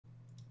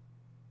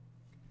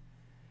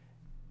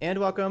And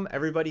welcome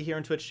everybody here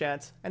in Twitch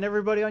chat and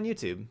everybody on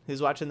YouTube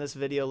who's watching this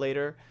video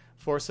later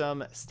for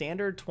some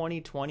Standard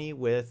 2020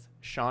 with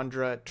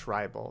Chandra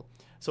Tribal.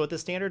 So what the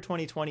Standard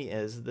 2020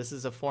 is, this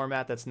is a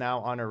format that's now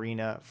on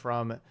Arena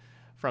from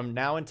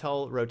now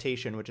until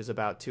rotation, which is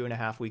about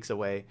 2.5 weeks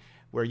away,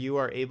 where you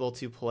are able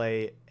to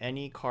play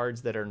any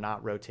cards that are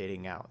not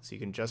rotating out. So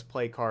you can just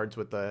play cards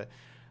with the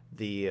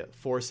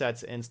 4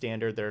 sets in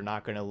Standard that are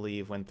not going to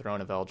leave when Throne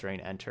of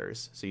Eldraine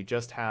enters. So you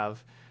just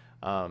have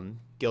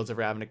Guilds of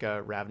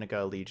Ravnica,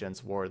 Ravnica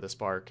Allegiance, War of the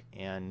Spark,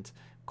 and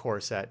Core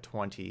Set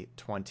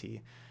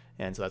 2020.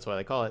 And so that's why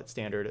they call it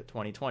Standard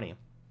 2020.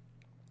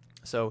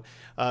 So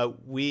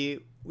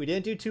we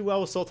didn't do too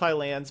well with Sultai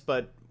lands,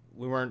 but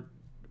we weren't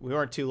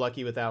too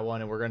lucky with that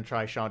one, and we're going to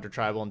try Chandra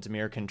Tribal and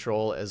Dimir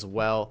Control as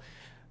well.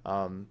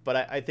 But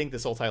I think the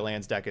Sultai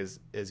lands deck is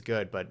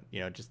good, but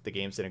just the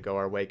games didn't go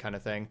our way kind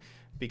of thing,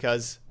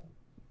 because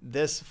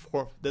this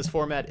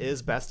format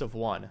is best of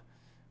one.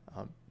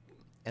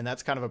 And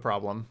that's kind of a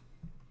problem.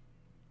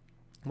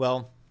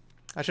 Well,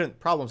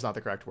 problem's not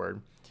the correct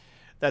word.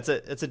 It's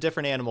a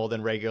different animal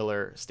than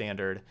regular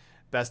Standard.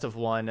 Best of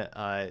one,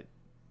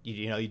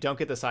 you don't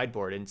get the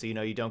sideboard, and so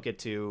you don't get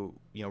to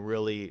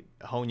really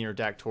hone your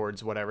deck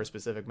towards whatever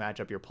specific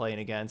matchup you're playing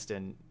against,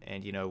 and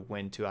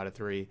win 2 out of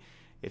 3.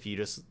 If you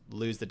just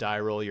lose the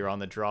die roll, you're on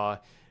the draw.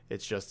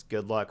 It's just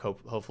good luck.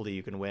 Hopefully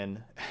you can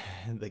win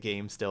the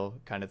game still,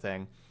 kind of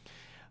thing.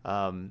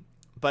 But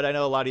I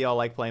know a lot of y'all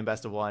like playing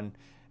best of one.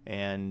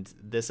 And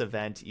this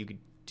event, you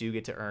do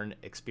get to earn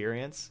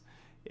experience.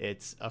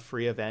 It's a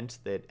free event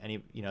that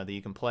that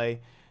you can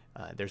play.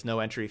 There's no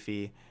entry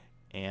fee,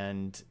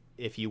 and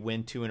if you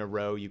win 2 in a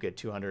row, you get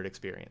 200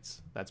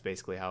 experience. That's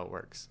basically how it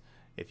works.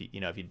 If you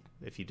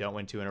don't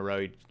win 2 in a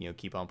row, you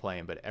keep on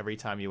playing. But every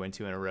time you win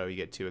 2 in a row, you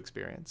get 2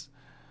 experience.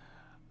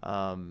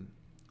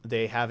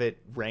 They have it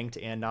ranked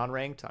and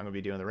non-ranked. I'm gonna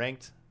be doing the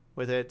ranked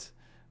with it,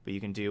 but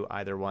you can do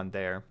either one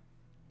there.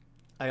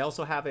 I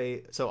also have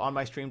so on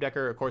my Stream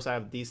Decker, of course I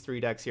have these 3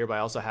 decks here, but I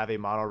also have a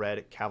mono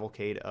red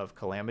Cavalcade of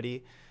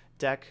Calamity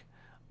deck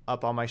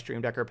up on my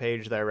Stream Decker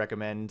page that I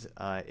recommend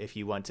if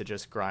you want to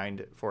just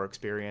grind for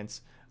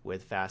experience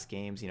with fast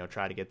games.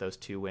 Try to get those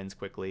 2 wins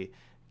quickly,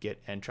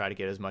 try to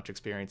get as much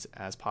experience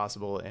as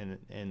possible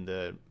in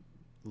the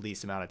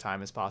least amount of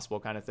time as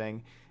possible, kind of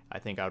thing. I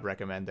think I would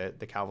recommend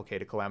the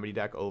Cavalcade of Calamity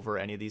deck over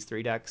any of these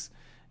 3 decks,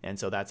 and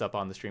so that's up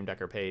on the Stream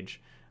Decker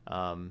page.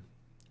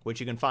 Which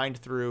you can find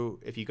through,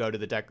 if you go to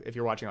the deck, if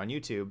you're watching on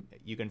YouTube,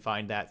 you can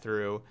find that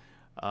through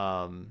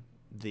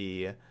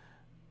the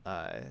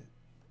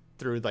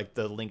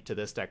link to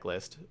this deck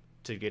list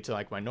to get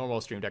to my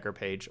normal Stream Decker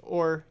page,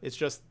 or it's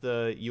just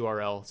the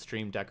URL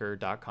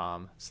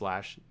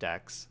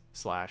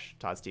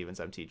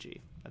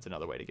streamdecker.com/decks/ToddStevensMTG. That's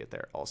another way to get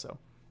there also.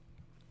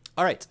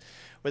 All right,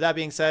 with that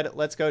being said,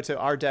 let's go to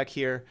our deck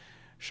here.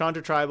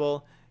 Chandra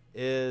Tribal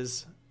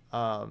is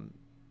a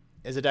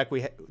deck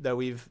that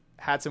we've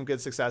had some good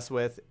success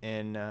with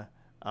in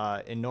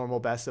normal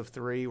best of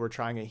 3. We're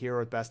trying it here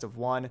with best of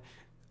 1.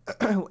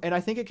 And I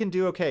think it can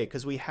do okay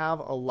because we have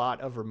a lot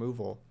of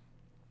removal.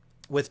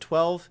 With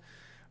 12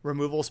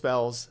 removal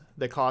spells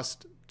that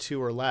cost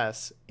 2 or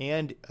less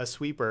and a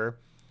sweeper,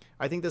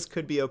 I think this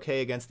could be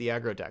okay against the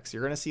aggro decks.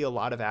 You're going to see a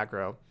lot of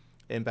aggro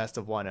in best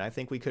of 1, and I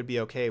think we could be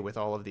okay with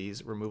all of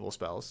these removal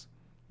spells.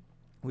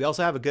 We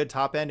also have a good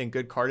top end and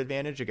good card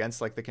advantage against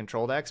the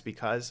control decks,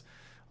 because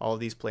all of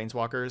these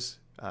planeswalkers,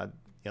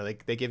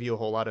 they give you a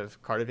whole lot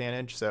of card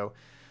advantage. So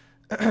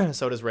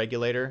so does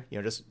Regulator,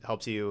 just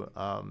helps you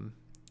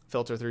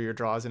filter through your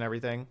draws and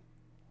everything.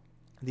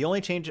 The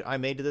only change I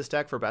made to this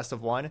deck for best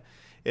of 1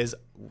 is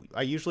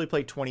I usually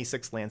play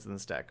 26 lands in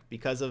this deck.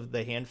 Because of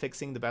the hand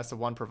fixing the best of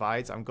 1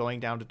 provides, I'm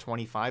going down to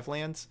 25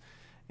 lands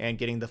and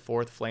getting the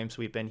 4th Flame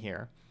Sweep in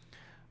here.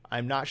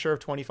 I'm not sure if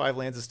 25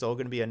 lands is still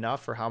going to be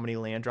enough for how many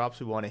land drops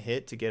we want to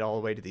hit to get all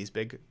the way to these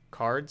big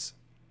cards.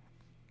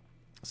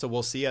 So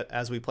we'll see it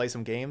as we play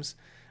some games.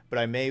 But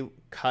I may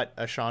cut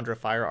a Chandra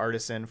Fire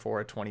Artisan for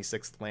a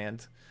 26th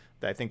land.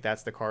 I think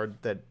that's the card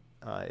that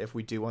if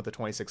we do want the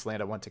 26th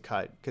land, I want to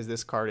cut, because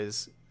this card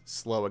is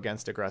slow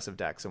against aggressive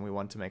decks, and we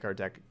want to make our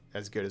deck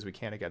as good as we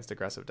can against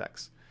aggressive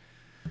decks.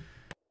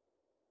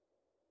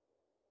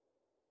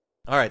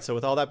 All right, so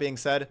with all that being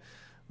said,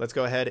 let's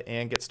go ahead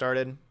and get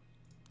started.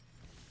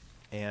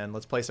 And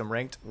let's play some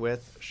ranked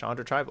with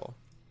Chandra Tribal.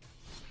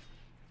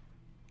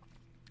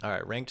 All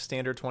right, ranked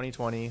Standard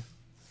 2020.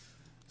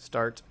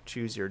 Start,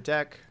 choose your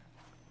deck.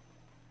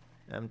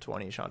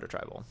 M20 Chandra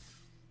Tribal.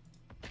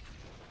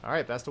 All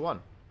right, best of 1.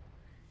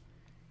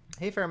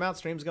 Hey, Fairmount,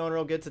 stream's going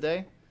real good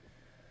today.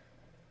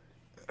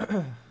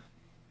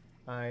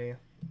 I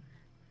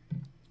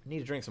need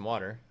to drink some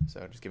water, so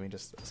just give me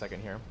just a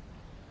second here.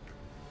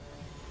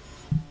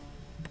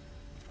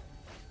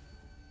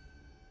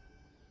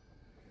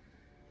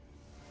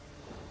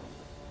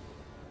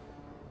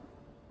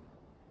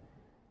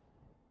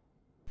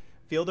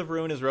 Field of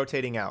Ruin is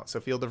rotating out, so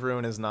Field of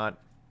Ruin is not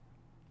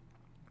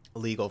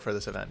legal for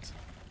this event.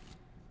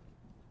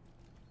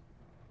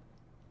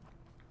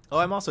 Oh,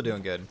 I'm also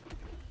doing good.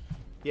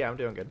 Yeah, I'm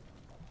doing good.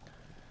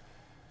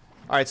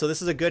 Alright, so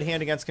this is a good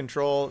hand against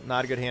control,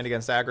 not a good hand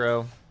against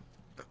aggro.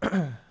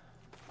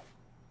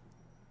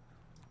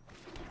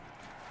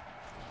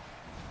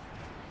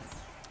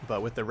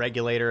 But with the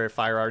regulator,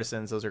 fire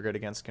artisans, those are good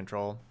against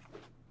control.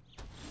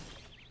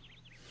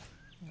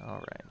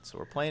 Alright, so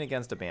we're playing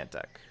against a Bant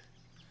deck.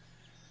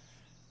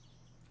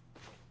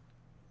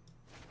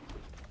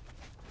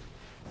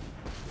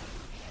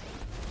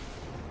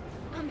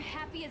 I'm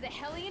happy as a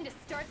hellion to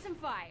start some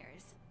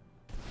fires.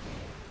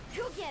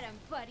 Go get 'em,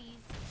 buddies.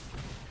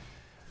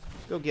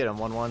 Go get 'em,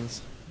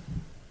 1/1s.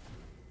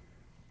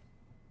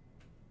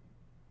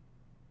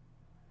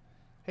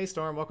 Hey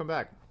Storm, welcome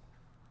back.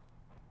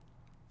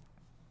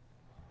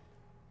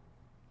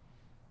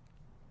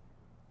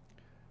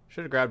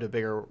 Should have grabbed a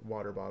bigger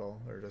water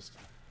bottle, or just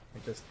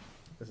this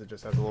it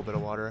just has a little bit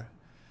of water.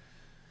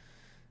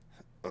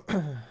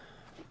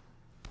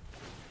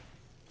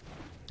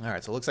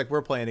 Alright, so it looks like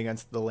we're playing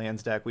against the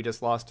lands deck. We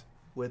just lost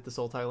with the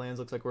Sultai lands.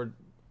 Looks like we're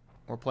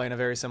playing a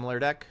very similar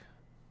deck.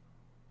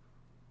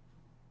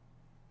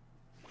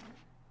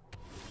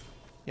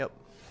 Yep,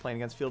 playing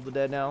against Field of the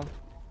Dead now.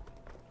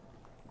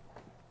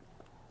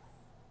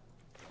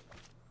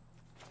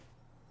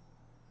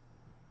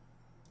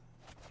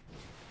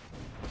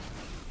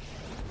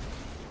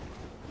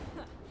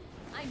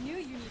 I knew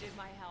you needed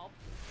my help.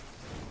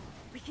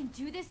 We can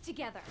do this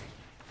together.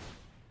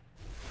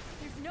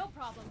 There's no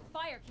problem.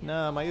 Fire can't.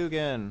 No, my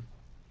Ugin.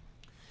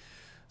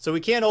 So we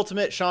can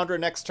ultimate Chandra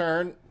next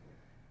turn.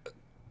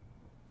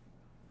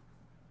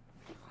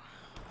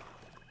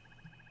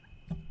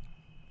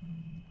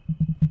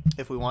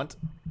 If we want.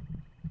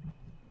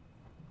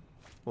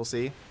 We'll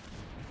see.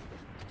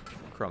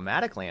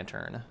 Chromatic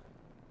Lantern.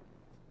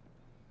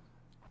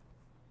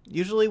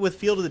 Usually with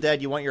Field of the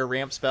Dead, you want your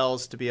ramp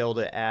spells to be able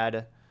to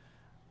add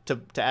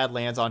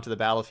lands onto the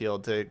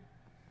battlefield to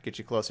get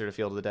you closer to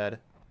Field of the Dead.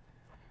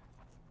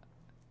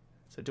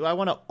 So do I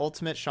want to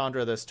ultimate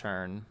Chandra this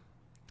turn?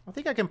 I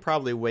think I can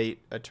probably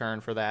wait a turn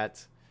for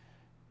that.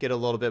 Get a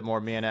little bit more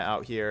mana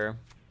out here.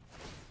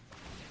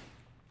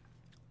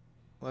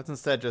 Let's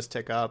instead just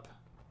tick up.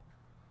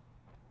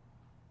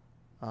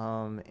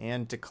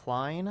 And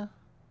decline.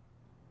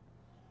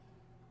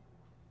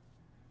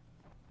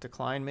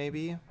 Decline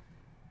maybe.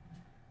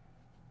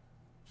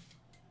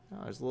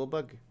 Oh, there's a little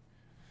bug.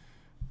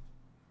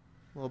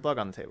 A little bug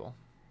on the table.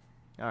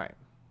 Alright,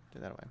 do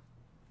that away.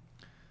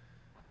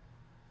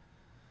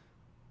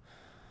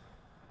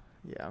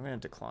 Yeah, I'm gonna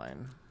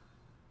decline.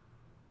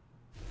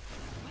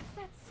 What's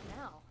that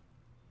smell?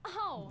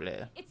 Oh,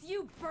 Bleh. it's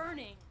you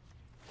burning.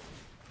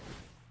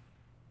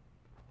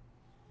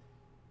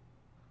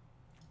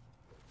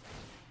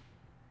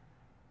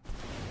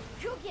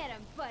 Go get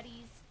 'em,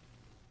 buddies.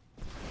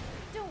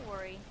 Don't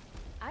worry,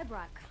 I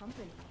brought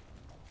company.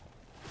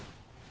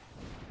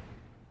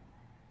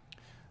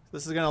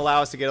 This is going to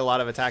allow us to get a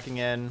lot of attacking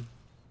in.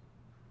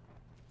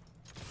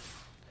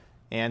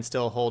 And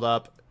still hold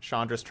up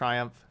Chandra's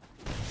Triumph.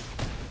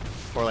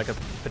 Or like a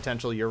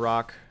potential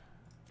Yurok.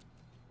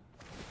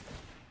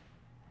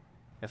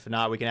 If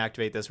not, we can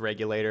activate this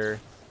regulator.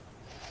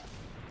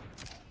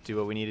 Do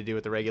what we need to do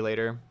with the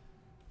regulator.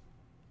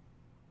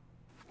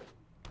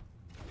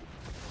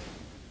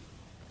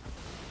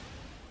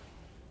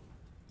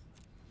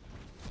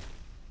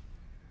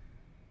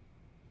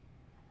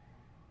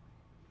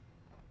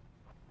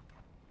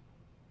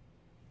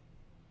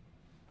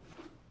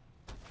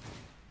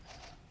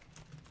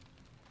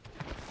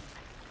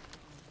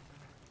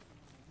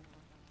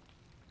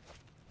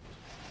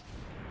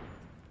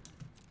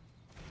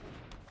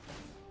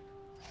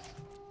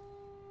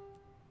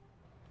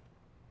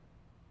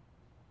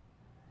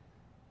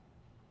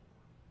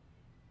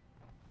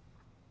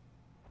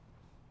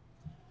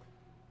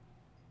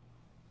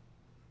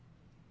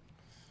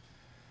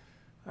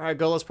 Alright,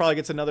 Golos probably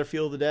gets another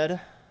Field of the Dead.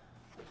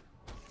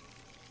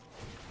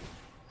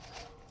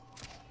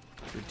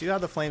 We do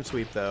have the Flame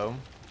Sweep, though.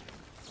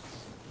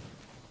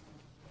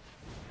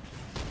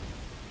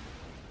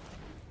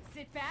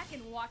 Sit back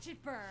and watch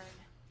it burn.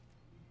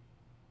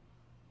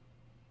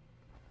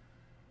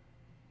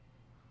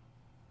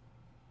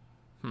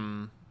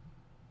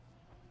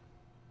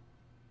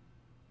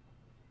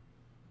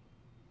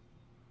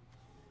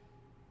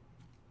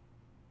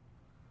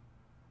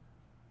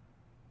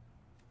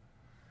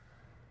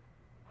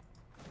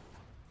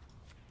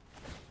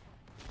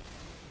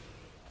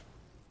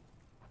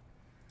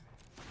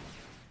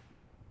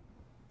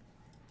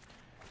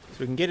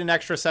 We can get an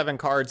extra 7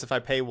 cards if I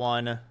pay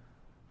 1. But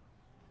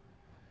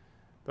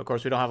of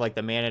course we don't have like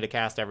the mana to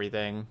cast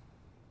everything.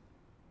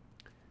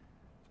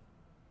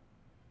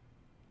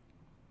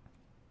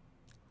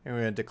 And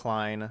we're gonna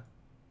decline.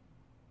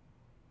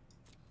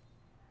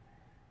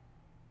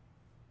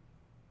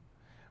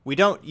 You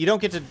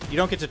don't get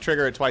to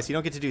trigger it twice. You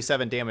don't get to do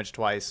 7 damage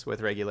twice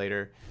with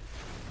regulator.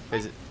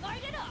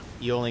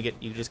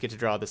 You just get to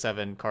draw the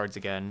 7 cards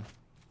again.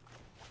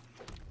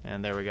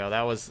 And there we go.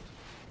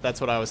 That's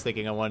what I was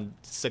thinking. I won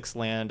 6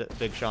 land,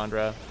 big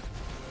Chandra.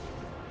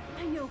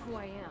 I know who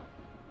I am,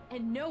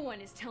 and no one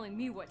is telling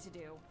me what to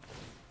do.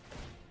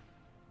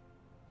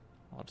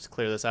 I'll just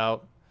clear this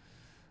out.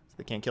 So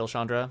they can't kill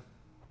Chandra.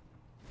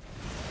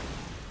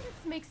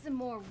 Let's make some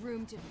more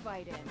room to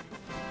fight in.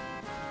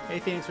 Hey,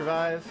 Phoenix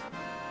Revive.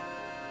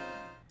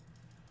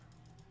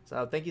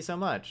 So thank you so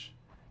much.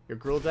 Your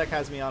Gruul deck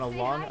has me on a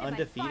long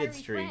undefeated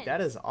streak.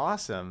 That is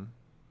awesome.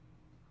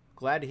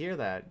 Glad to hear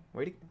that.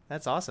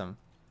 That's awesome.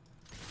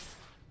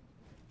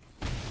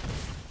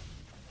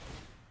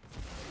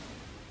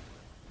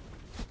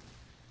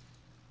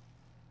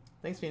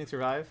 Thanks, Phoenix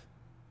Revive.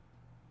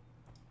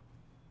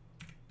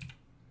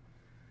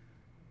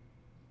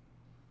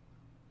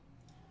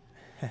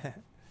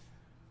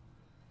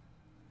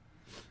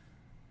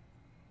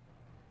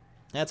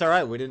 That's all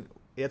right. We didn't.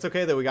 It's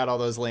okay that we got all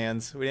those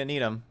lands. We didn't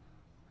need them.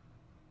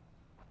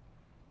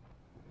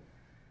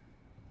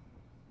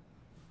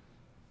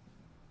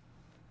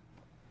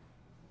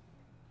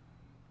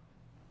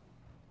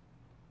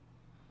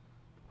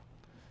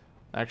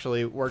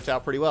 Actually worked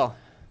out pretty well.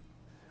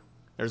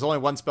 There's only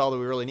one spell that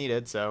we really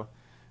needed, so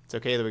it's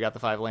okay that we got the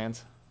 5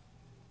 lands.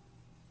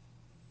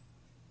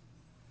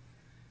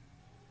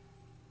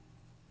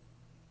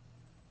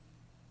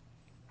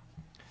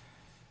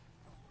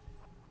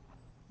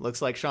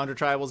 Looks like Chandra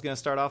Tribal is going to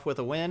start off with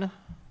a win.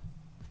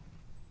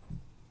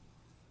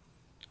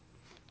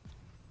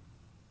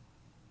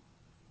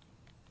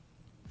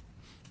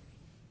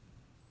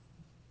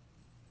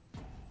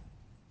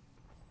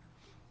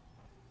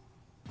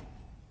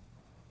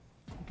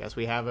 Guess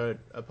we have an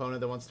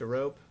opponent that wants to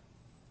rope.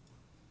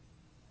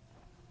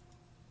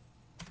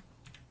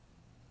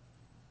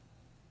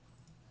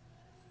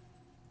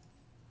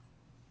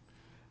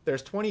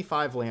 There's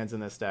 25 lands in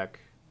this deck.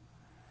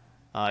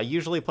 I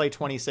usually play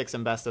 26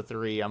 in best of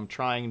 3. I'm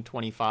trying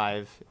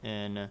 25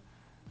 in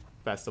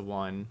best of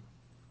 1.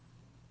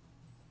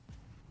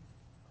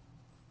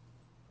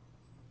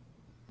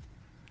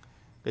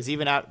 Because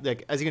even at,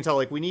 like, as you can tell,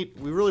 like we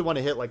really want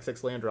to hit like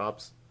 6 land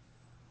drops.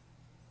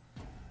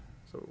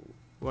 So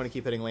we want to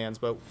keep hitting lands,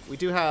 but we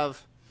do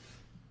have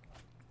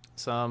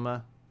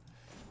some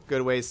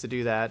good ways to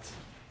do that.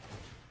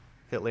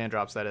 Hit land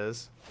drops, that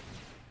is.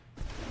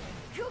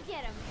 Go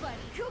get 'em, buddy.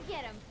 Go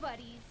get 'em,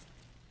 buddies.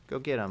 Go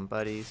get 'em,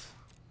 buddies.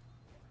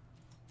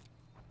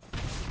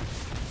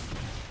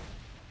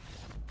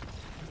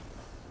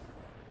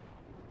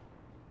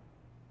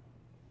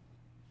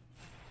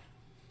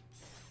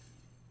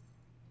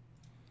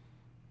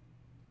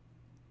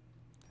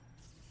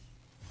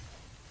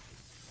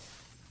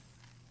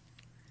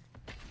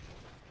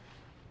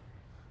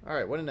 All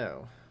right, what to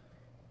know?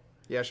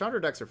 Yeah,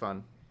 Chandra decks are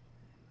fun.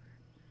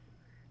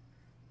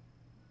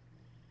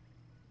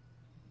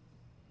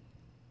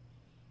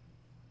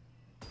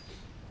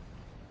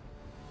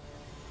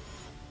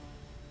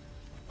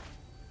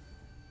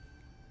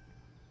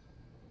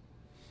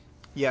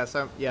 Yes,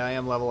 I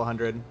am level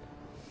 100.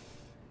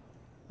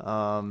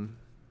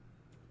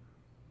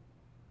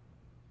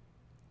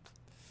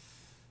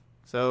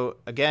 So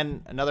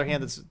again, another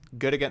hand that's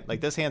good against,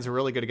 like this hand's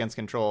really good against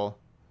control.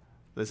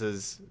 This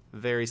is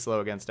very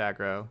slow against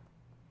aggro.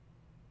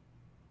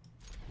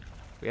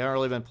 We haven't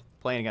really been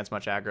playing against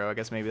much aggro. I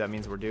guess maybe that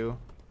means we're due.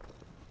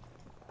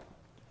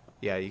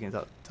 Yeah, you can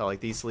tell like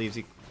these sleeves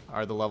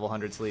are the level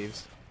 100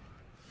 sleeves.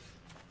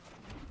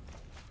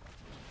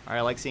 Alright,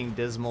 I like seeing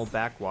Dismal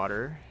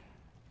Backwater.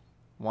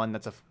 One,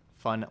 that's a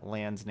fun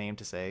land's name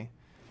to say.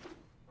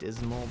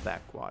 Dismal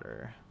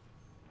Backwater.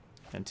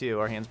 And 2,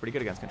 our hand's pretty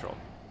good against control.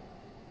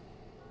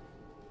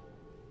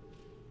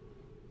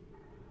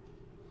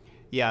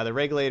 Yeah, the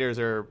Regulators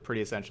are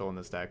pretty essential in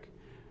this deck.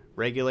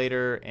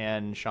 Regulator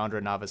and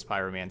Chandra Novice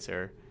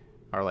Pyromancer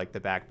are like the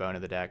backbone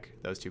of the deck,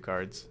 those 2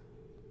 cards.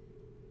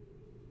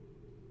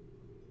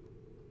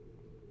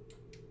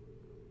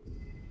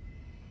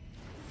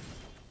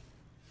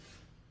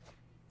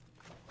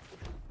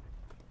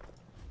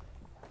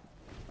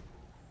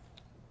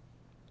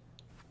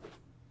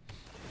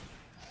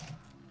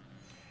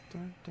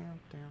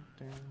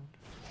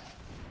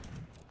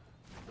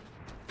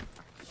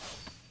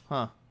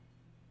 Huh.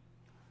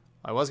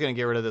 I was going to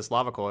get rid of this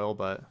lava coil,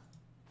 but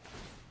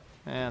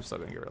I'm still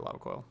going to get rid of lava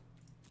coil.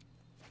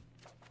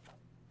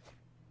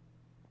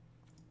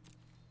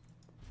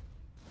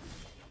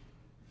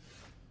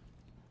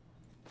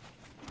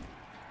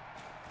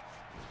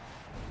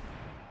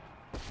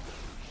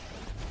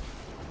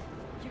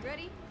 You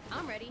ready?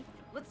 I'm ready.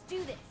 Let's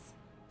do this.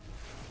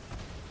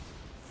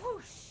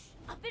 Whoosh!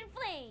 Up in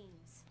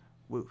flames.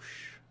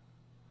 Whoosh.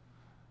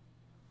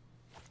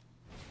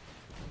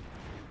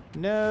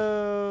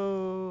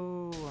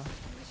 No. I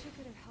wish I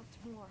could have helped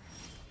more.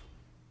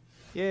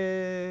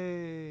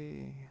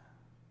 Yay.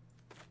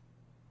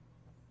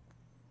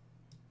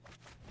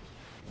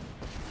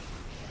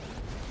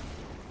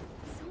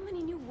 So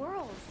many new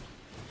worlds.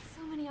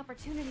 So many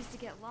opportunities to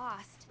get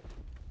lost.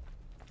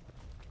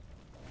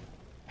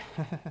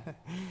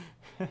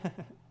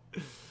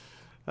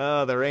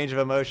 Oh, the range of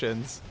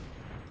emotions.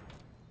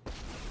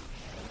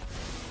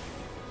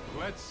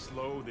 Let's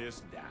slow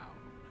this down.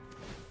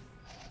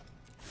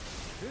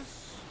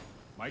 This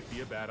might be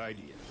a bad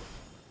idea.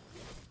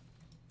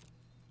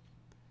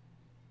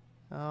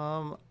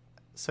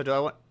 So do I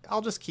want...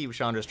 I'll just keep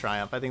Chandra's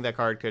Triumph. I think that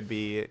card could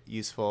be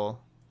useful.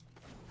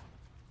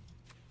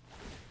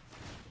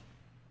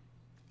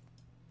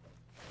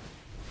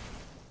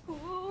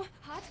 Ooh,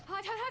 hot,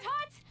 hot, hot, hot,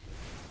 hot!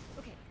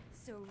 Okay,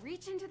 so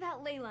reach into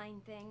that ley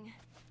line thing.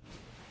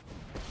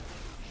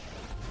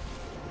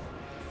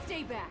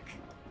 Stay back.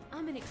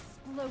 I'm an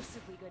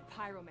explosively good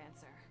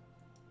pyromancer.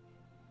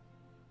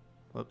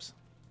 Whoops.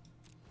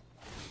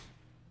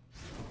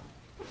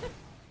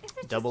 Is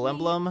it Double just me,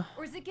 emblem.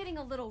 or is it getting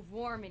a little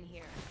warm in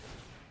here?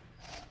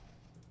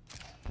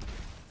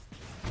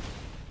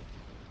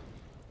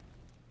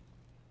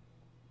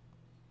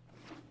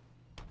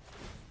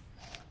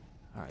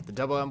 Alright, the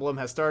double emblem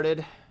has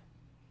started.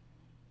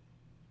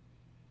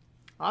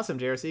 Awesome,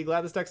 JRC.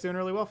 Glad this deck's doing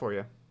really well for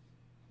you.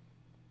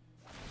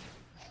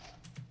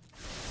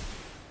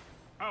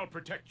 I'll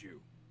protect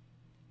you.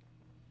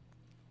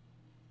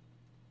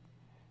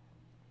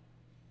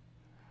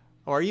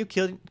 Oh, are you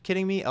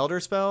kidding me? Elder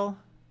Spell?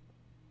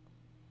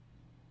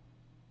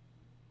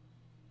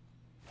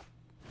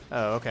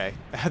 Oh, okay.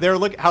 How they were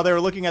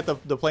looking at the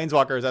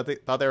Planeswalkers. I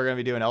thought they were going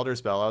to be doing Elder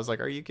Spell. I was like,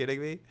 are you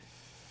kidding me?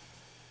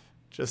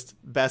 Just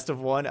best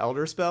of one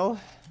Elder Spell?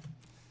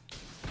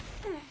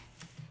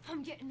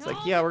 It's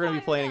like, yeah, we're going to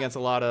be playing against a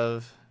lot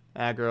of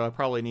aggro. I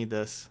probably need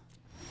this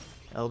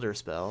Elder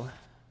Spell.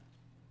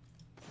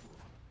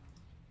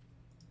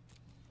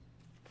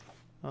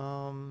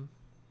 Alright,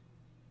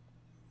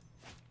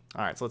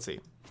 so let's see.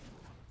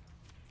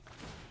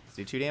 Let's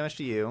do 2 damage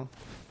to you.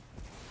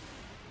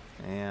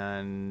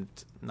 And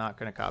not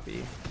gonna copy.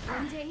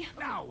 One day,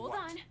 okay, hold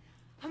on.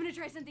 I'm gonna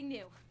try something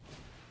new.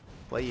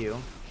 Play you.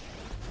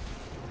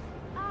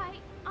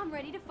 I'm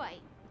ready to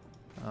fight.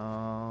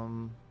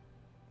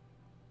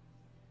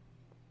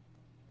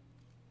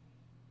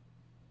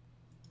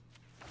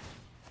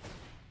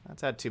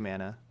 That's at 2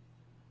 mana.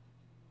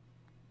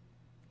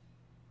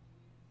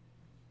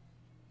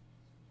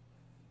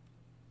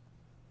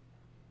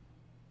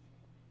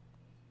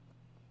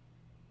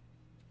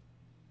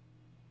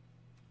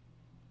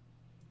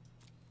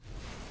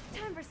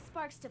 Time for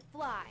sparks to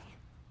fly.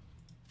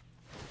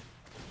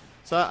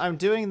 So I'm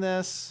doing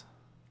this.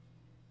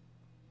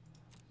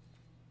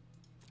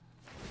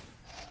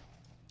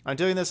 I'm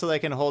doing this so that I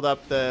can hold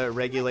up the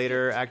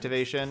regulator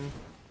activation.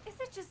 Is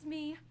it just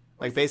me?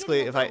 Like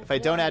basically, if I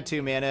don't add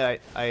 2 mana,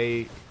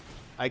 I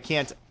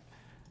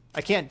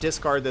can't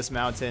discard this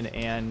mountain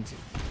and.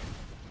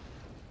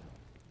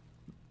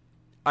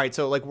 All right,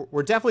 so like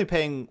we're definitely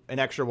paying an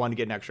extra 1 to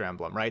get an extra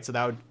emblem, right? So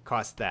that would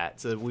cost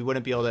that. So we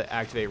wouldn't be able to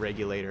activate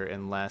regulator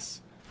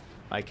unless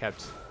I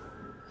kept,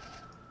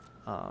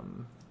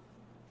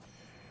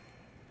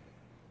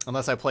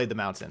 unless I played the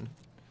mountain,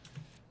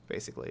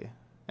 basically,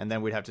 and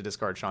then we'd have to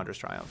discard Chandra's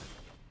Triumph.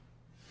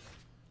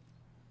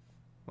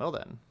 Well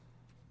then.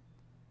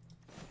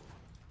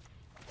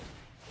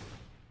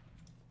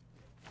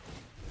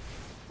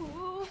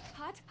 Ooh,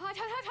 hot, hot, hot,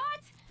 hot,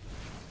 hot!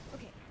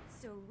 Okay,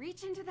 so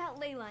reach into that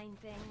ley line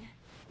thing.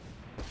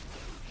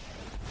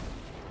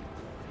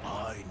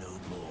 I know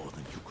more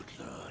than you could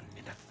learn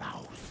in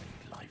 1,000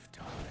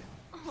 lifetimes.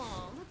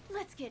 Oh,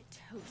 let's get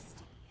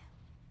toasty.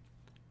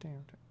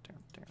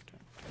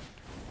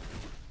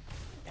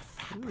 The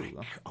fabric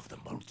of the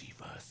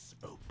multiverse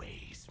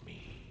obeys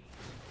me.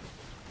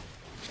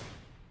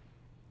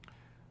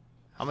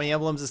 How many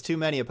emblems is too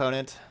many,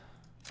 opponent?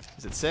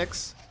 Is it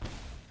 6?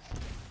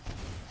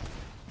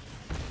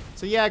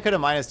 So yeah, I could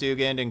have minus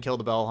Dugin and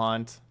killed the Bell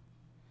Hunt.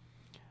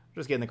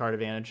 Just getting the card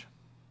advantage.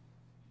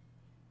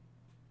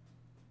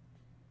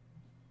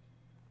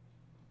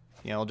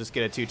 Yeah, I'll just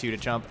get a 2/2 to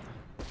chump.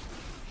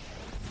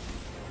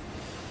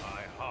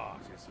 My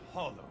heart is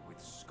hollow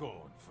with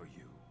scorn for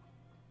you.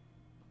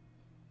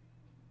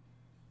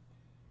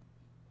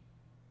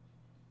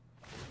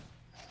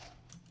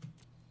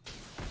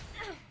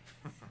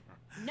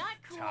 Not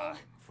cool. Time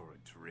for a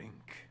drink.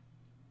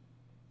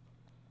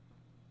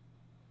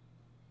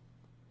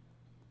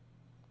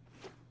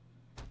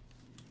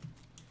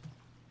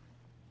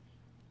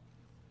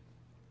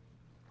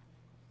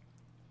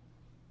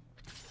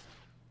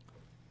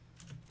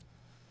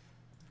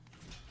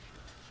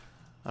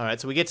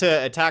 Alright, so we get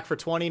to attack for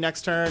 20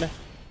 next turn.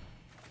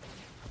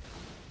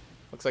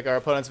 Looks like our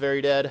opponent's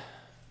very dead.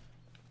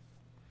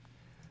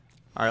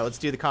 Alright, let's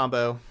do the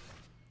combo.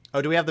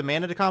 Oh, do we have the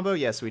mana to combo?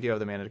 Yes, we do have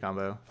the mana to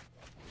combo.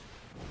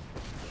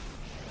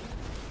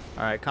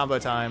 Alright, combo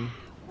time.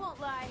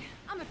 Won't lie,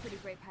 I'm a pretty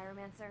great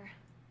pyromancer.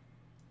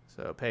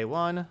 So pay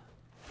 1. I'm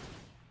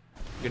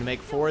gonna make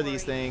 4 of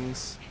these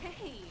things.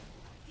 Hey,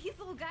 these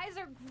little guys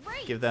are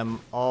great. Give them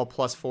all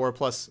 +4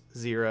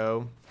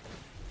 +0.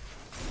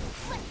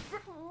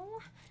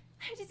 Oh,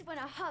 I just want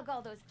to hug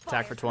all those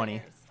Attack for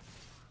 20.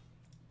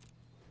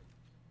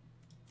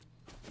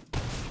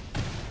 firefighters.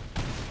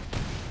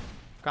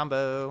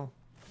 Combo.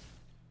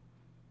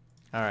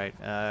 Alright,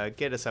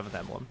 get a 7th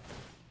emblem.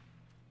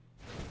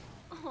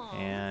 Oh,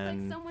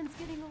 And looks like someone's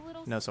getting a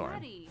little no Soren.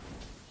 sweaty.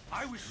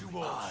 I wish you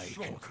all I can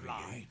short create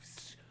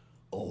lives.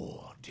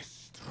 or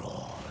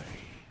destroy.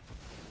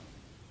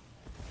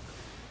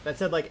 That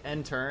said like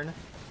end turn.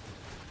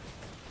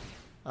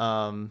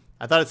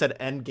 I thought it said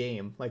end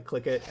game, like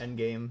click it, end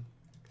game.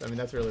 I mean,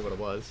 that's really what it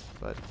was,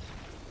 but...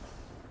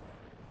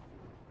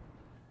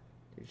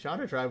 Dude,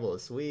 Chandra Tribal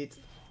is sweet.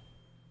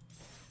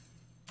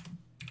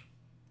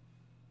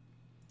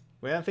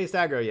 We haven't faced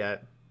aggro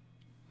yet.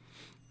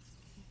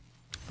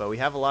 But we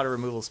have a lot of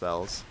removal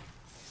spells.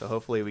 So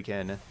hopefully we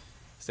can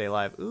stay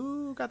alive.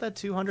 Ooh, got that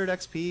 200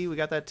 XP. We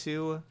got that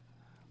 2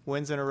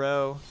 wins in a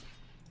row.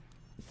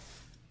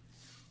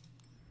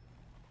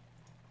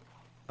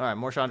 Alright,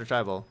 more Chandra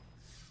Tribal.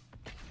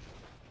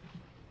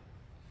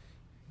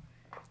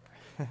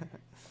 That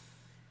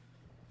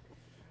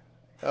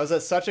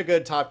was such a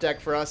good top deck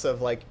for us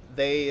of like,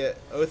 they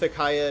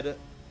Othakaya'd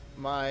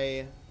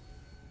my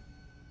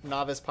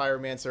Novice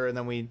Pyromancer and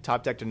then we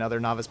top decked another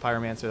Novice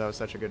Pyromancer. That was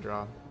such a good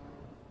draw.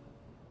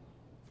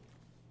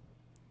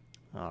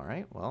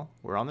 Alright, well,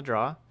 we're on the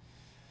draw.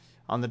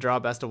 On the draw,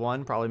 best of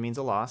 1 probably means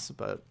a loss,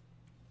 but,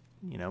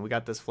 you know, we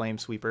got this Flame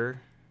Sweeper.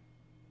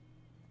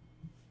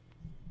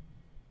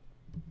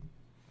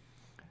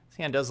 This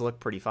hand does look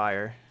pretty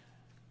fire.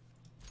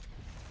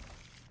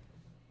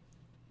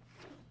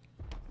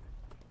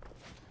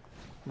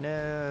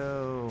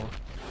 No.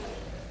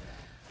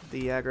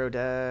 The aggro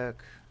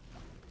deck.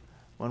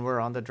 When we're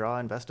on the draw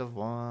in best of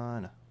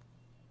 1.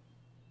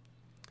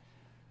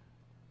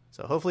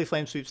 So hopefully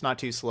Flame Sweep's not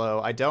too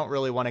slow. I don't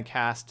really want to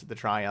cast the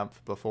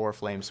Triumph before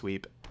Flame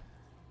Sweep.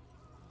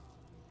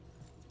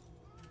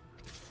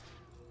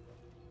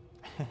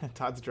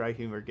 Todd's dry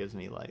humor gives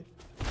me life.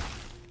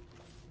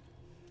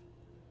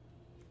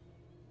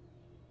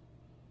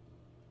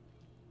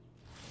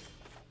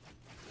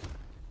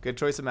 Good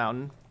choice of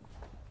mountain.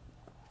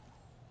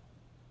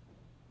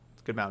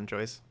 It's a good mountain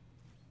choice.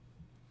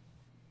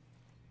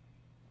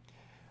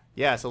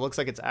 Yeah, so it looks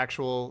like it's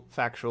actual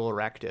factual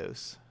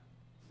Rakdos.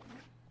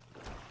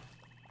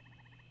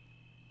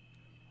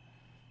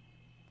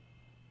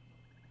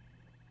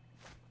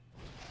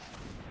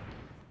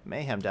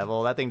 Mayhem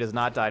Devil. That thing does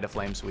not die to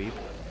Flame Sweep.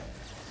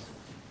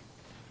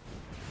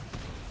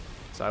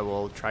 So I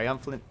will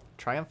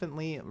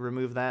triumphantly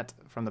remove that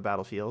from the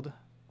battlefield.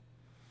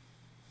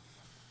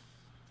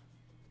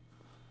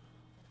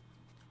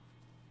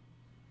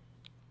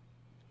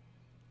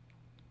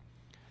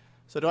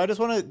 So do I just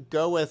want to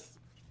go with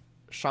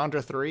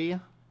Chandra 3?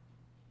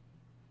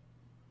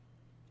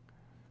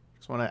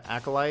 Just want to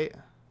Acolyte?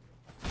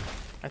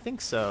 I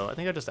think so. I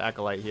think I just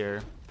Acolyte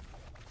here.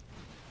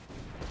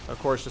 Of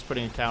course, just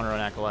putting a counter on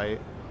Acolyte.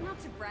 Not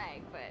to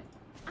brag, but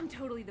I'm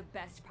totally the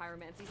best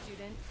pyromancy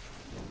student.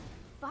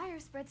 Fire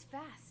spreads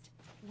fast,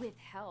 with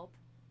help.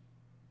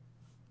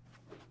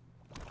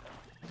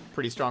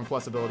 Pretty strong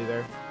plus ability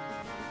there.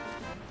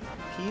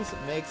 Peace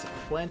makes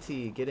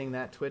plenty. Getting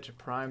that Twitch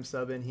Prime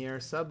sub in here.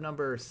 Sub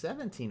number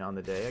 17 on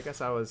the day. I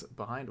guess I was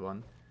behind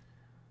one.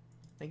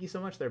 Thank you so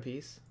much there,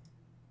 Peace.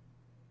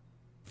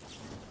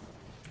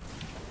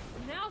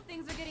 Now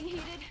things are getting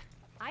heated.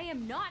 I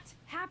am not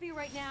happy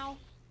right now.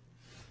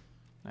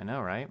 I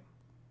know, right?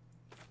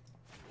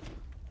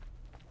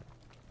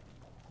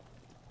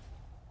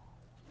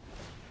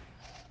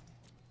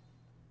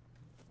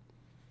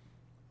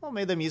 Well,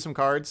 made them use some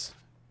cards.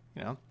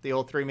 You know, the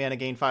old 3 mana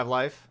gain 5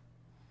 life.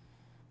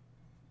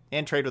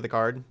 And trade with the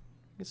card.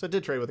 So I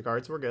did trade with the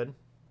card, so we're good.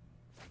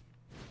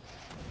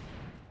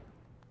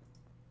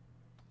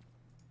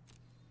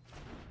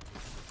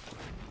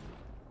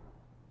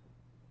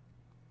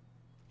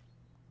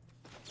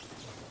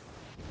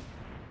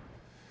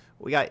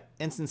 We got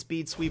instant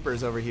speed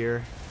sweepers over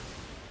here.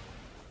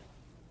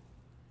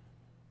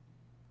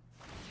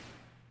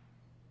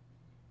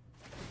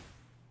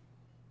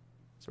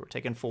 So we're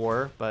taking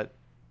 4, but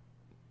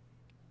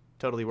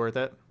totally worth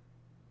it.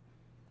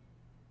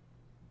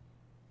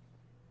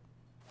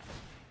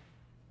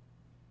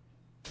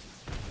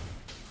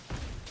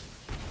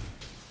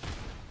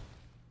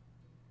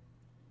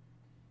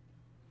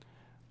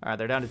 Alright,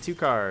 they're down to 2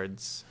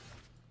 cards.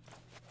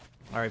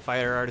 Alright,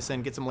 Fire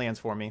Artisan, get some lands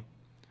for me.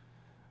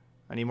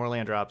 I need more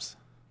land drops.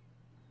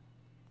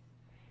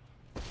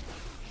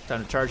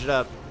 Time to charge it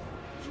up.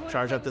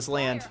 Charge up this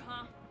land.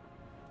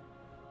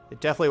 It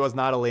definitely was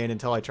not a land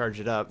until I charged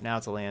it up. Now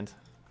it's a land.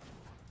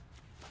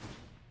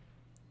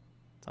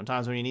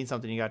 Sometimes when you need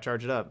something, you gotta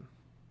charge it up.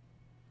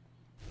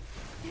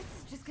 This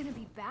is just gonna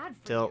be bad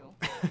for Tilt.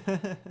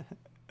 you.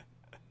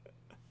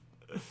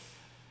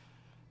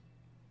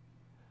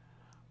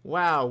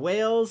 Wow,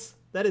 Wales,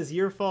 that is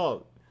your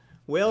fault.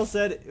 Wales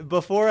said,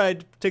 before I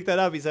took that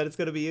up, he said it's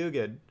gonna be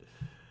Ugin.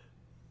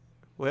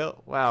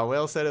 Well, wow,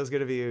 Wales said it was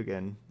gonna be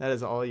Ugin. That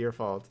is all your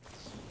fault.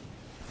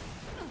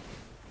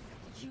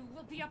 You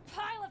will be a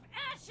pile of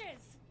ashes!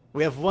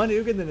 We have 1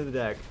 Ugin in the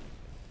deck.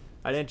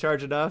 I didn't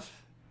charge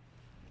enough.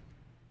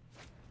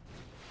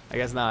 I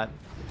guess not.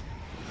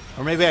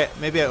 Or maybe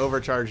I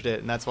overcharged it,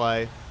 and that's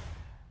why.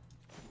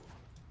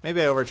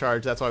 Maybe I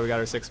overcharged. That's why we got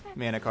our 6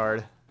 mana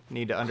card.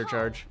 Need to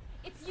undercharge. Oh,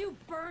 it's you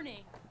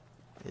burning.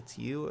 It's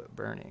you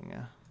burning.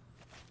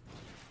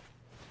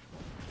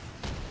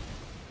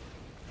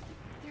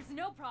 There's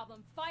no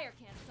problem. Fire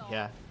can't solve.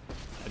 Yeah,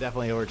 I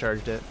definitely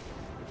overcharged it.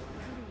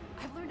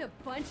 I've learned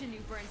a bunch of new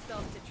burn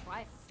spells to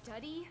try.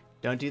 Study.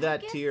 Don't do that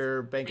Focus? to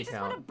your bank I just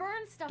want to account.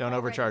 burn stuff Don't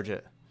already. overcharge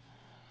it.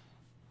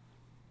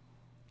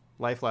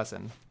 Life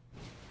lesson.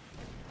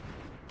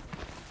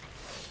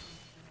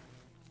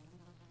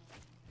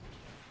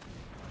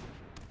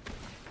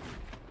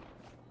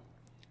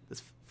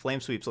 This flame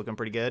sweep's looking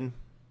pretty good.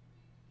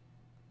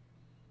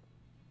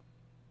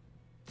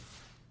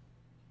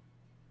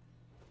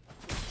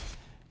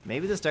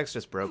 Maybe this deck's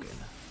just broken.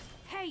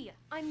 Hey,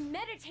 I'm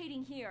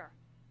meditating here.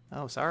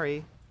 Oh,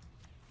 sorry.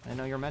 I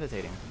know you're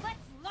meditating. Let's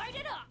light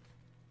it up.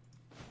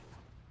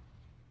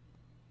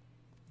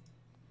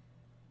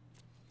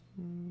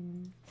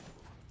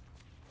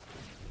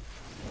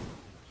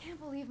 Can't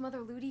believe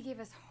Mother Ludi gave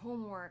us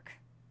homework.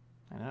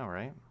 I know,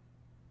 right?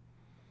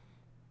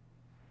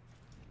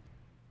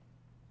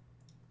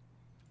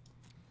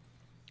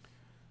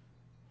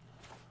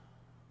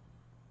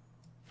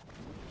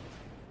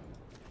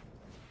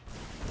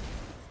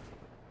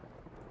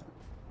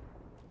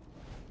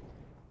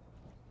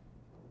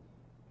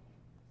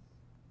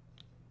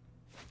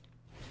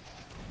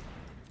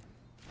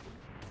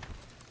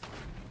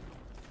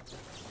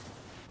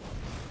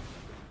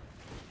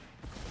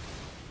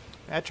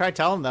 I tried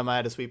telling them I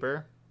had a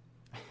sweeper.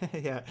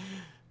 Yeah.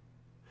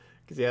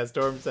 Because, yeah,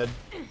 Storm said,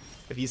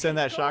 if you send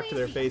that shock to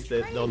their face,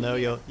 that they'll know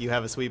you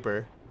have a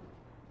sweeper.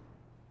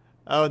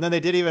 Oh, and then they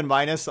did even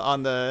minus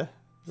on the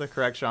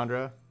correct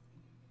Chandra.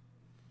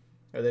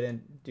 Or they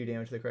didn't do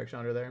damage to the correct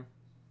Chandra there.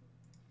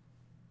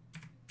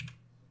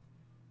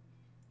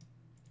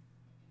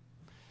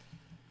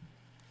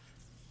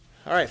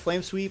 Alright,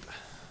 Flame Sweep.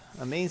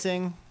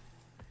 Amazing.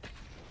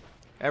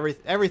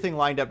 Everything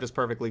lined up just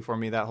perfectly for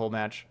me that whole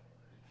match.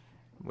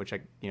 Which,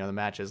 the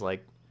match is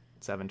like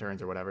 7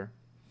 turns or whatever.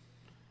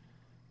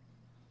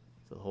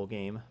 So the whole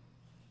game.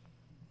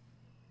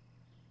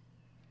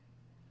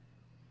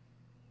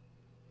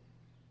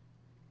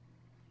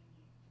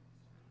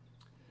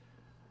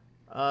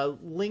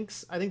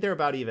 Links, I think they're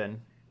about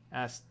even.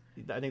 I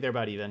think they're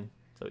about even.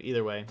 So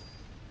either way.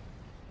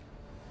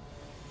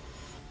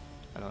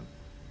 I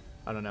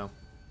don't know.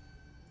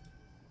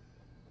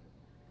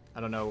 I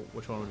don't know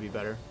which one would be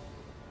better.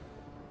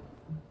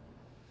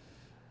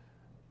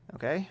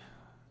 Okay.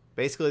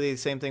 Basically the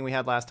same thing we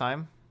had last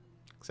time.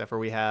 Except for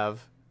we have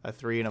a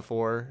 3 and a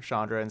 4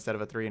 Chandra instead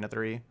of a 3 and a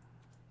 3.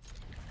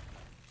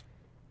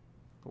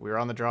 But we were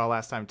on the draw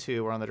last time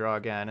too. We're on the draw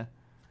again.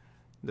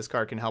 This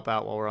card can help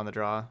out while we're on the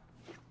draw.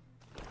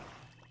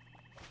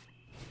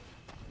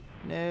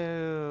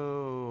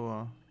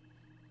 No.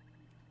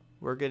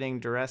 We're getting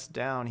dressed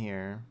down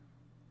here.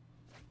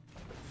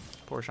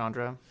 Poor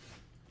Chandra.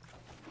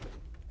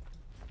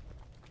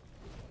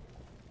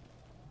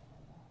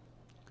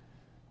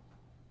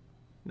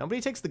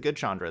 Nobody takes the good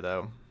Chandra,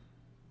 though.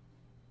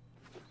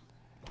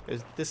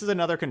 This is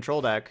another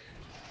control deck.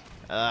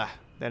 Then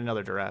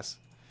another duress.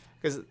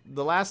 Because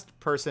the last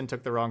person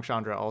took the wrong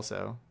Chandra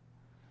also.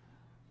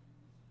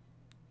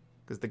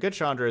 Because the good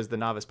Chandra is the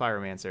Novice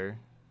Pyromancer.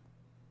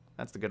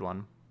 That's the good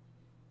one.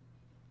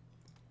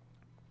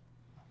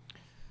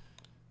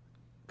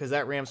 Because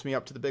that ramps me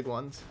up to the big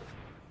ones.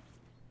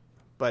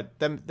 But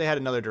then they had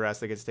another duress.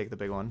 They get to take the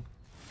big one.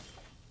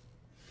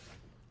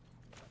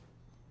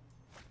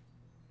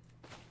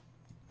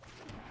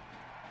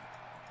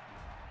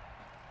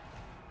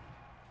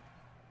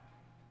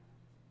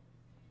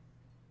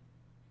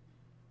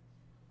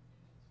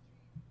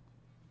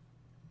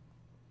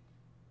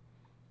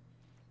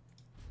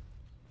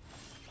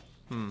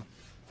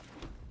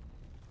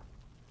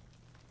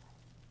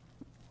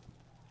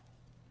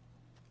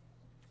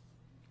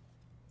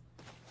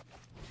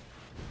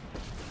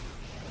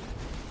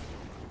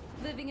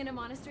 Living in a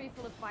monastery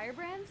full of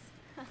firebrands?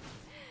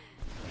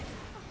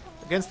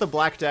 Against the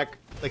black deck,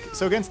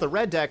 so against the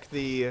red deck,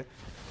 the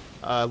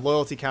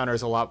loyalty counter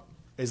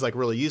is like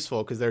really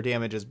useful because their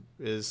damage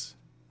is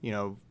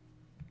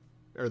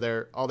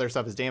or all their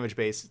stuff is damage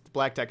based. The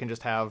black deck can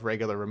just have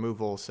regular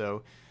removal,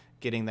 so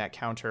getting that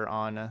counter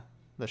on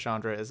the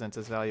Chandra isn't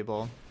as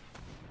valuable.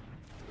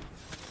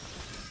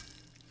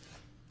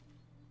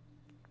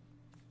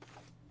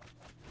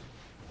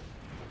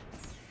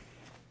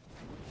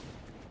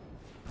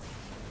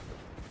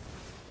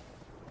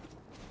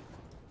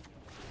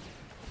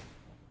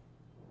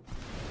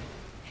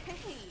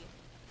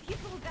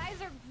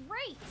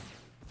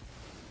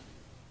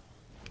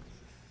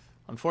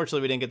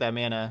 Unfortunately, we didn't get that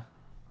mana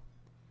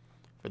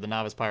for the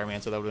Novice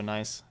Pyromancer. That would have been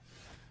nice.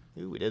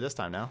 Ooh, we did this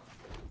time now.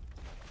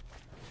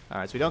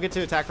 Alright, so we don't get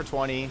to attack for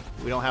 20.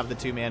 We don't have the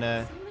 2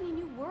 mana So many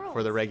new worlds.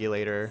 for the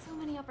Regulator. So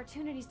many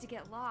opportunities to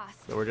get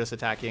lost. So we're just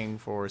attacking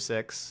for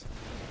 6.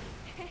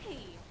 Hey,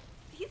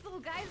 these little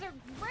guys are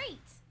great.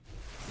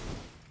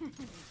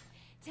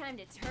 Time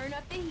to turn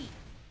up the heat.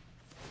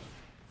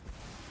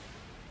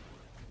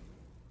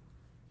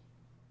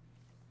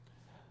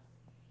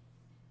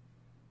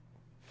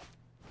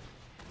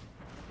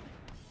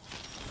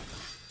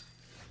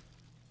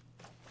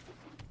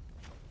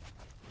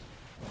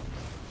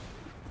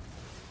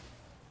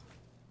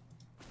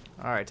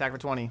 Alright, attack for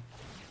 20.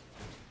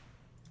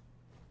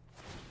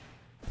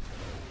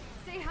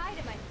 Say hi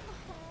to my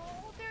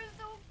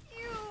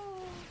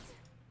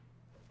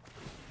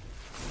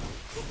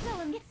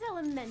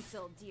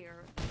still dear.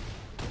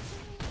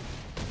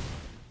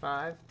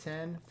 5,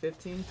 10,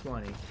 15,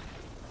 20.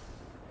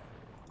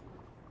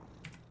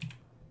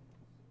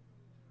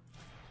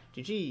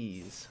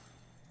 GG's.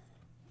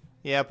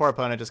 Yeah, poor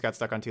opponent just got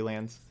stuck on 2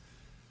 lands.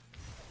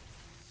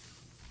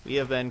 We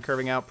have been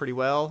curving out pretty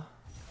well.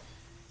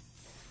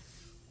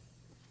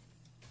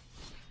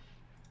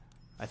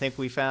 I think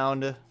we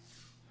found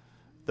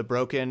the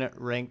broken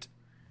ranked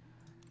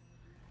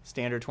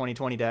standard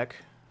 2020 deck.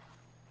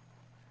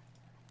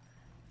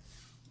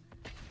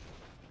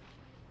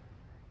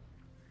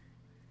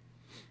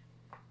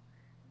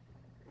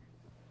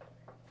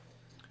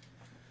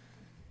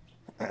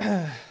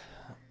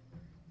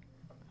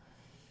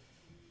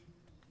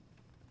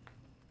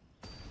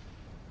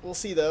 We'll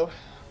see though.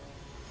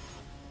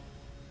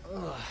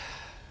 Ugh.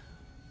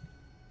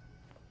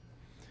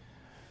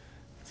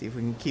 See if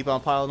we can keep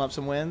on piling up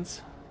some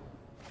wins.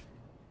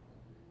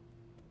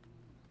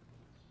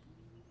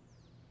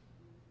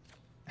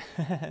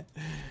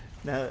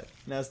 No,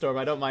 Storm,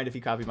 I don't mind if you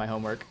copy my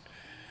homework.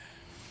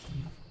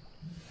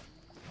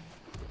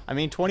 I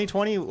mean,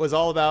 2020 was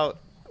all about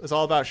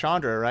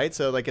Chandra, right?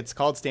 So like it's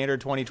called standard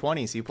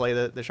 2020, so you play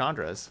the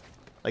Chandras.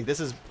 Like this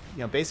is,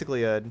 you know,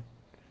 basically a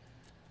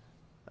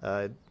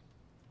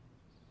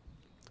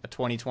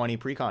 2020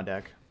 precon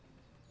deck.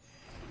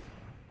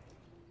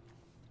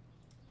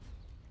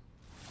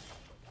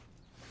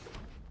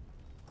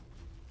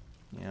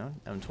 You know,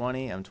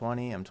 M20,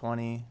 M20,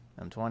 M20,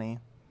 M20.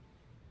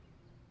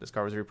 This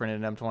card was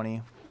reprinted in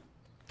M20.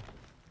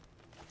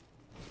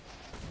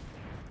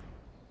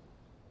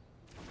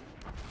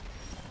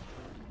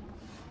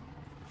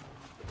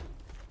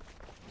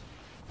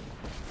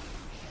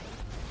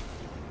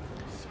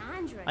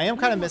 Chandra, I am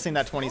kind of missing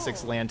that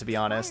 26 land, to be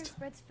honest. Fire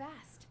spreads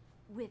fast.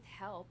 With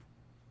help.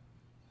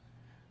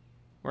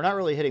 We're not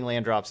really hitting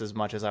land drops as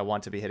much as I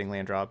want to be hitting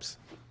land drops.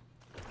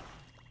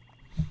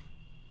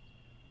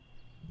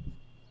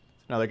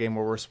 Another game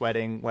where we're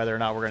sweating whether or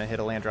not we're going to hit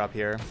a land drop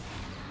here.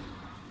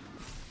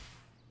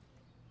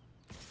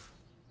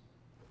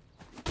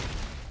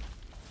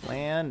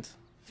 Land.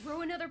 Throw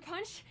another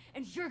punch,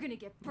 and you're gonna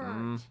get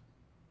burned.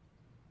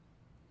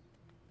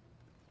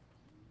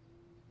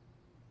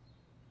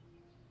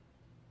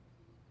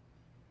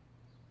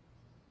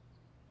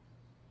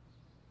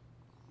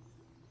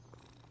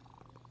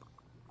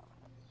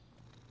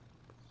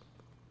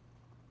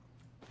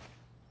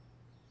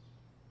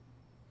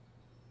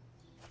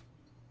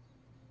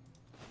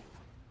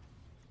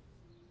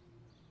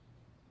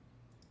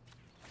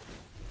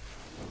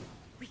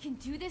 We can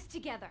do this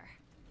together.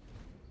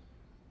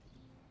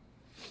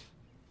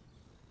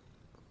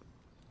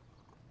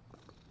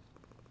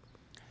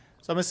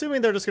 So I'm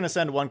assuming they're just going to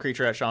send one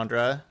creature at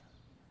Chandra.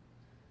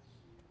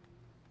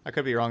 I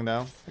could be wrong,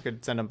 though. I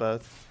could send them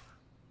both.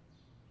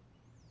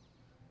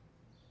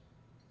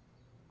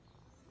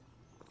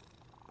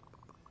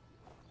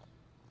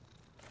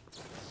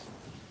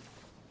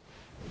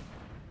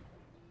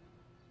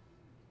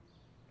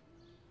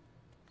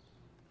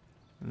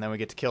 And then we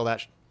get to kill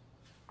that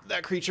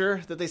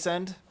creature that they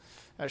send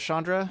at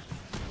Chandra.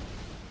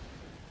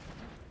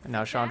 And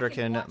now Chandra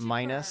can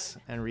minus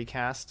and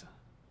recast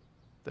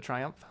the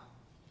Triumph.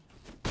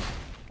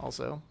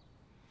 Also.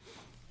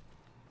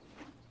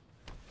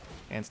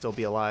 And still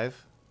be alive.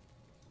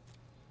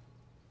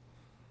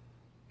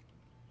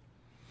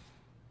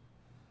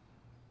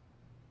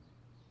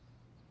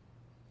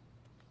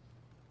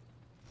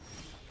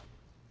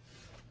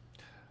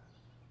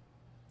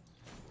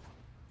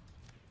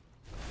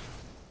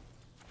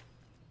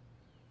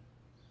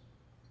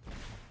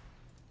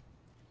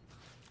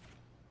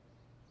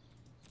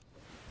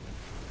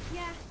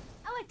 Yeah,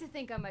 I like to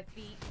think on my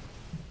feet.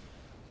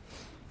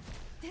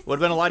 Would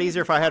have been a lot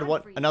easier if I had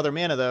another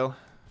mana, though.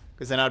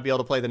 Because then I'd be able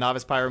to play the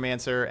Novice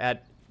Pyromancer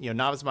at, you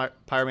know, Novice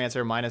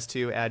Pyromancer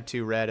 -2, add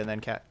 2 red, and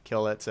then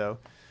kill it, so.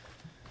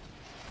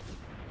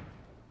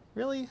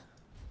 Really?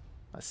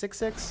 A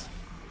 6/6?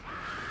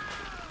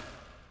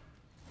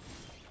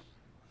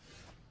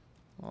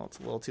 Well, it's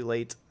a little too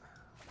late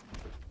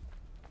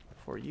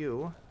for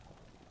you.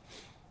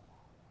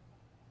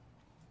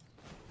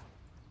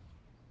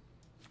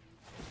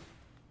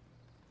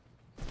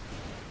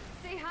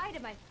 Say hi to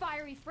my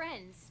fiery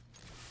friends.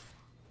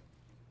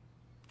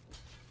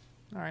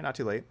 All right, not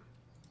too late.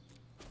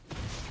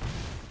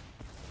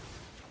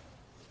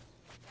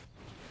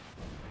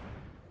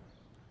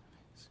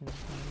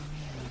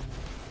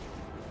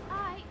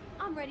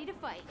 I'm ready to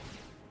fight.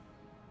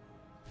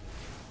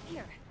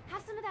 Here,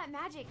 have some of that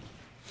magic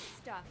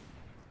stuff.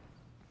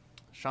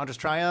 Chandra's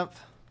Triumph.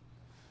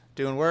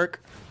 Doing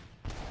work.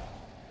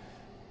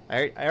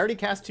 I already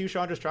cast 2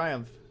 Chandra's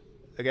Triumph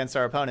against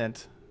our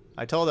opponent.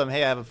 I told them,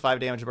 hey, I have a 5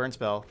 damage burn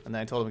spell. And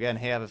then I told them again,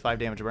 hey, I have a 5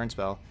 damage burn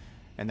spell.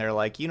 And they're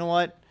like, you know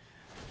what?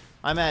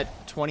 I'm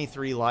at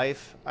 23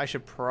 life. I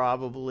should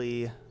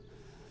probably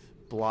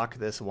block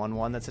this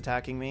 1/1 that's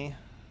attacking me.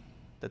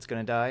 That's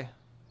going to die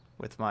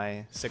with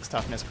my 6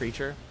 toughness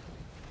creature.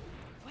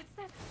 What's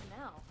that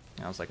smell?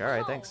 And I was like, all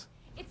right, thanks.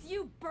 It's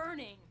you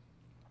burning.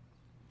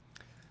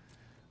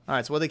 All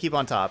right, so what do they keep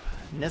on top?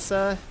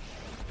 Nissa,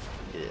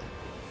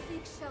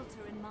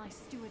 my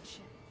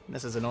stewardship.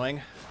 This is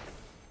annoying.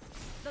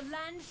 The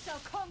land shall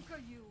conquer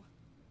you.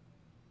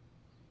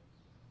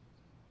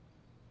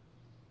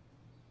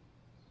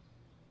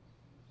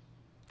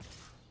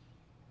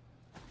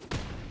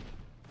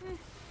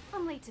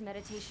 I'm late to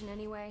meditation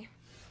anyway.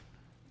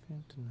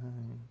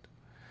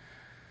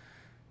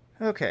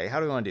 Okay, how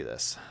do we want to do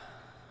this?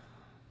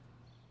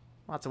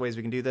 Lots of ways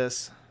we can do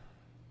this.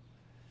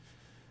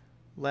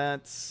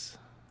 Let's...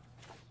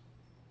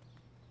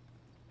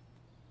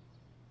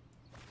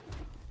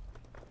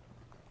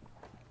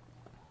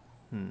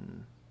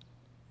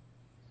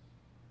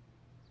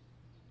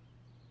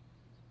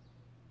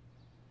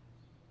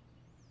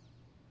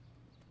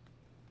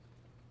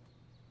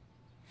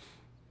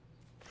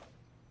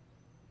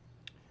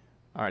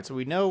 All right, so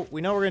we know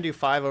we're gonna do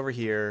 5 over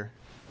here.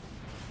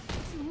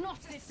 Do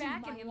not sit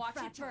back and watch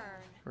it burn.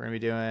 We're gonna be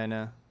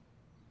doing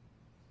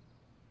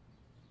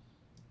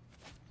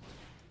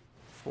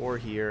 4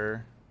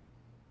 here,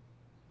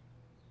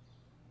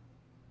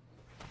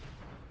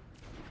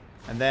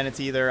 and then it's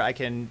either I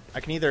can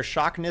either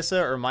shock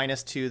Nissa or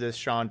 -2 this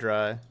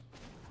Chandra.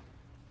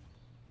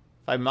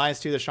 If I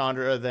 -2 the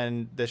Chandra,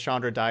 then the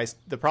Chandra dies.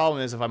 The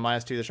problem is if I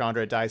 -2 the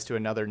Chandra, it dies to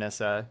another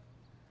Nissa.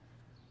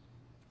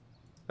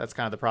 That's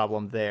kind of the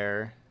problem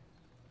there.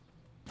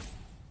 I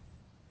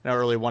don't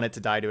really want it to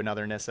die to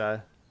another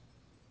Nissa.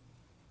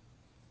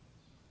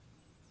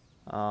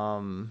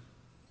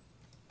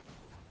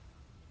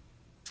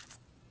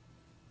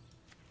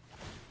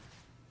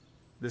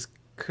 This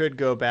could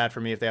go bad for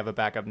me if they have a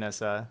backup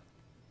Nissa.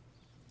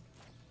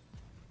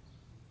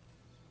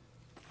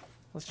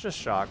 Let's just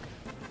shock.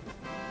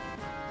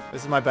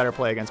 This is my better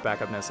play against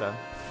backup Nissa.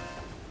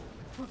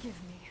 Forgive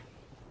me.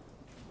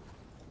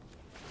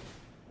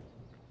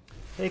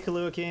 Hey,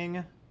 Kahlua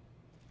King.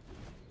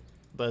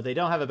 But if they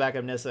don't have a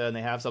backup Nissa and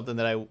they have something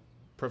that I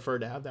prefer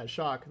to have that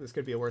shock, this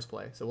could be a worse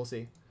play. So we'll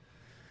see.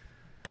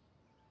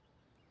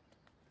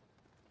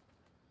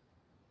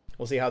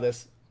 We'll see how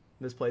this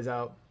plays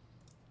out.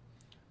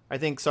 I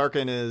think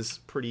Sarkin is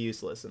pretty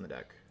useless in the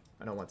deck.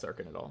 I don't want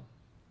Sarkin at all.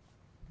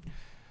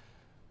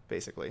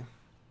 Basically.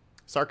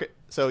 Sarkin.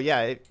 So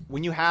yeah,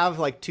 when you have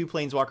like 2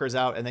 planeswalkers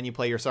out and then you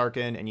play your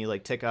Sarkin and you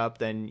like tick up,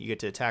 then you get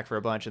to attack for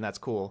a bunch and that's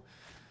cool.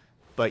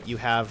 But you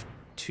have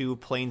 2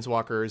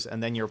 planeswalkers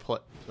and then you're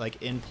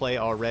like in play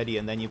already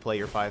and then you play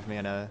your 5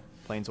 mana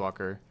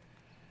planeswalker.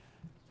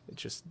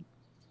 It's just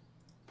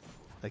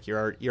like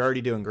you're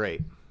already doing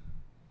great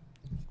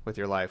with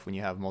your life when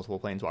you have multiple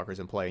planeswalkers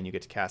in play and you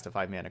get to cast a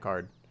 5 mana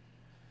card.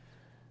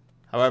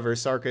 However,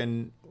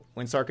 Sarkin,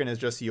 when Sarkin is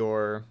just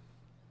your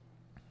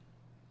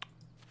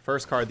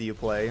first card that you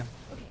play,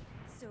 Okay,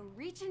 so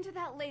reach into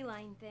that ley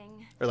line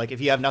thing. or like if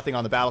you have nothing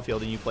on the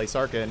battlefield and you play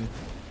Sarkin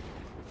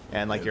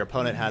and like your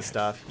opponent has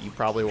stuff, you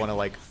probably want to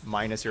like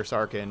minus your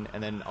Sarkin,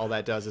 and then all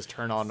that does is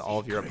turn on all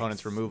of your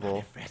opponent's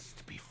removal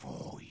Manifest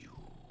before you.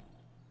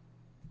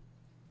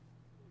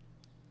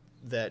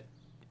 that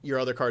your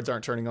other cards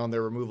aren't turning on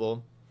their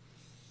removal.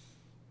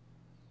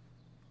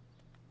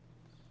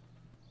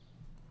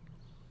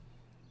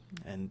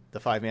 And the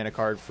 5 mana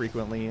card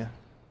frequently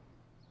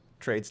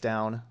trades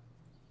down.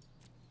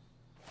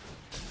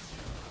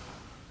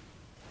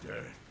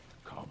 Death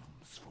comes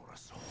for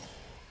us all.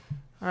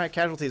 Alright,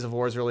 Casualties of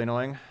War is really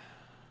annoying.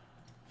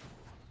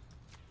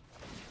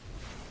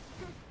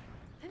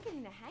 I'm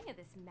getting the hang of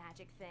this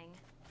magic thing.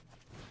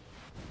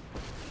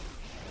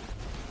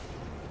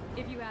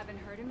 If you haven't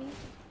heard of me,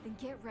 then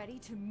get ready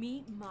to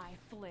meet my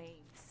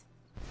flames.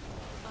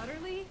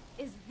 Utterly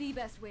is the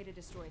best way to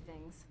destroy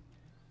things.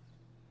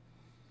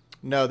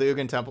 No, the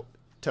Ugin Temple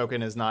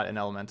token is not an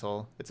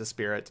elemental. It's a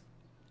spirit.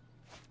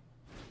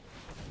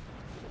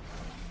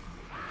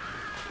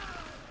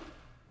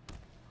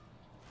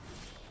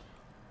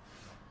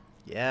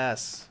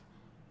 Yes.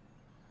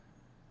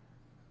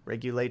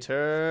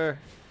 Regulator.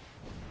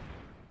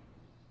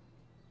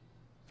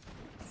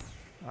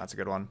 Oh, that's a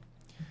good one.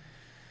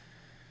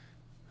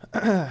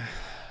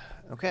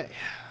 Okay.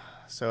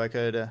 So I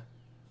could...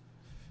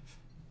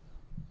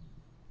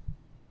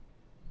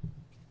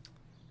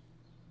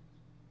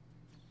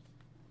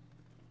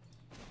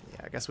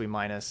 I guess we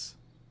minus.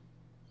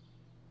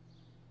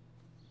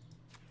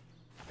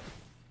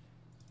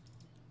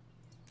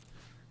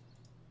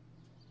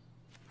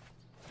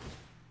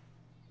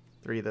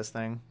 Three of this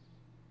thing.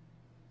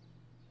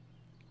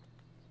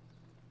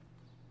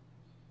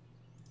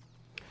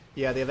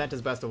 Yeah, the event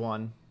is best of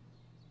 1.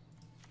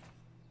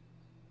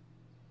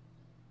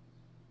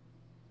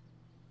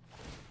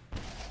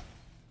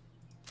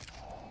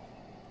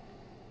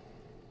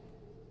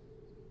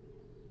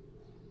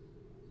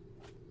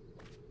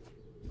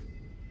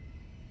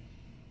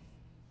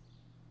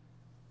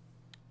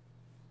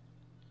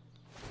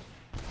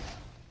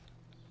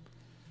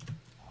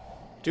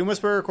 Doom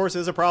Whisperer, of course,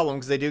 is a problem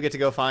because they do get to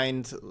go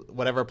find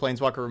whatever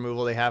Planeswalker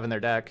removal they have in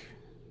their deck.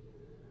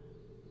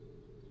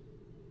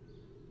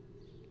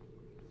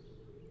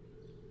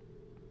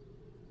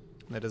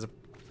 That is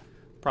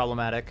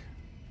problematic.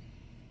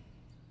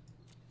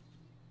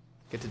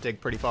 Get to dig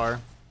pretty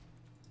far.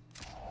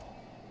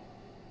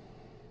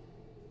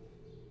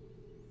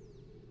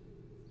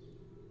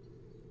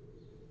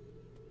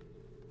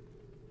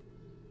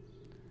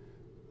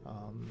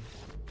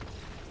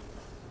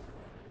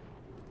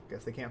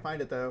 Guess they can't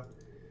find it though.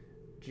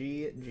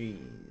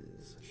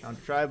 GG's.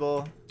 Chandra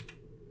Tribal.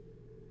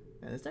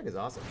 Man, this deck is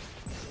awesome.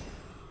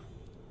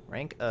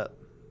 Rank up.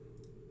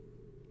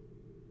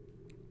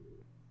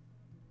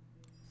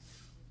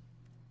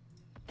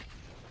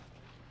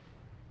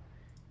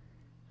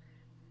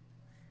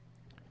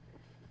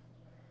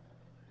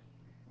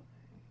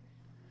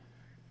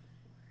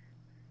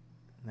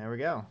 There we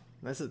go.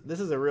 This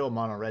is a real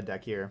mono red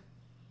deck here.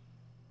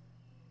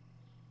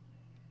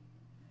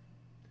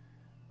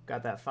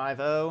 Got that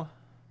 5-0.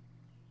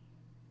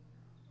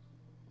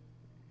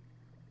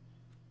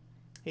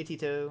 Hey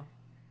Tito.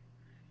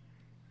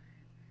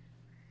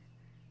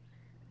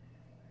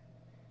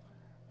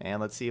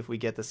 And let's see if we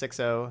get the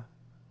 6-0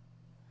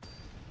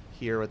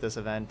 here with this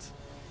event.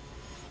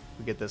 If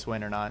we get this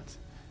win or not.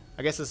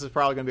 I guess this is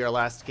probably going to be our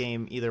last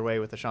game either way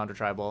with the Chandra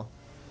Tribal.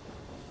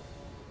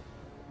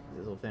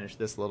 This will finish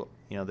this little,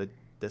 you know,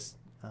 this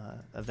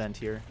event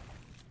here.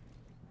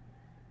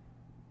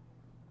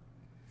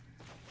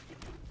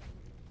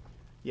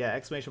 Yeah,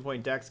 exclamation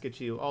point decks gets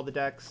you all the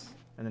decks,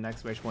 and then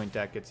exclamation point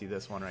deck gets you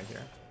this one right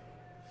here.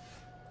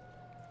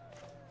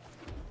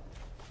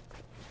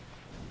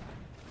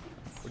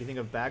 What do you think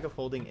of Bag of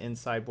Holding in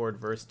sideboard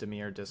versus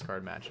Dimir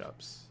discard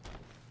matchups?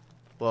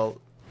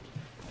 Well,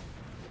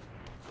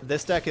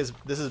 this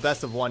is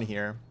best of one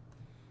here,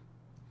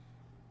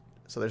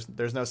 so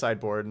there's no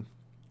sideboard.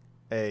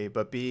 A,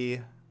 but B,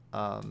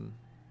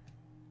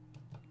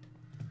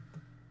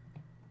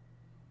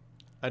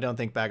 I don't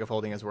think Bag of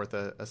Holding is worth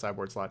a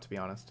sideboard slot, to be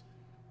honest.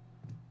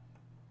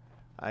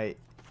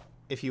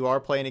 If you are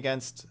playing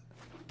against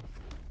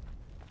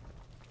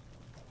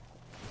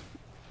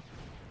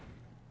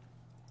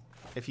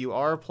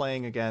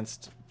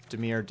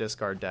Dimir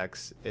discard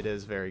decks, it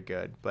is very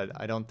good, but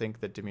I don't think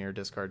that Dimir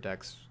discard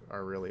decks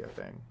are really a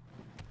thing.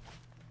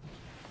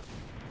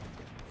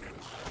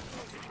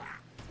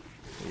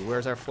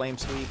 Where's our Flame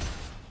Sweep?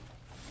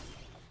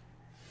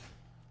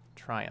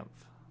 Triumph.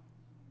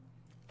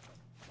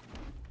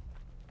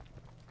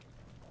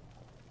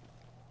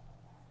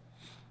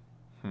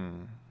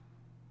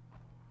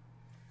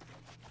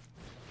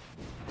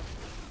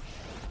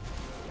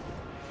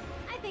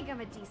 I think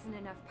I'm a decent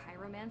enough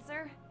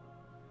pyromancer.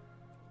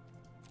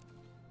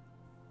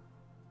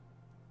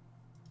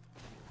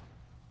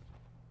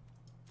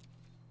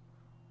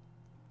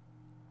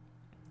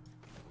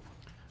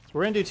 So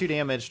we're going to do 2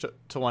 damage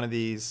to one of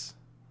these.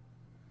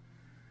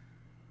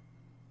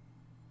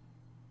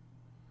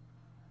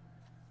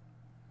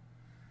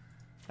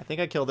 I think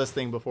I kill this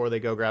thing before they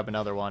go grab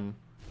another one.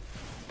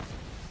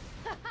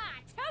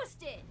 Haha,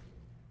 toasted!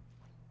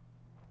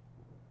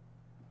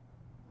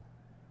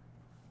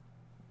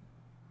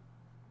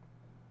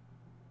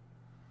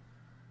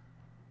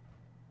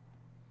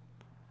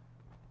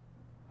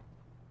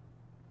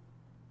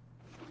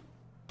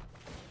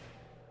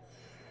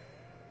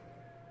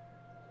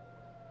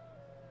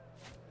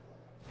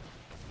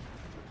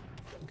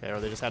 Okay, or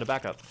they just had a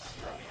backup.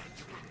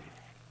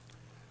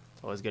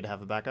 It's always good to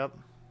have a backup.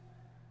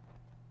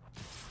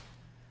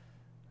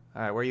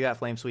 Alright, where you at,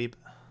 Flame Sweep?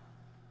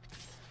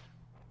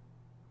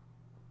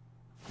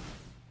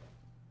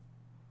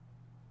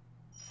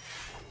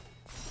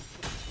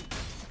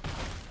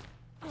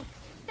 Oh,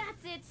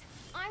 that's it!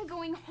 I'm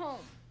going home!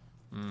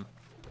 Hmm.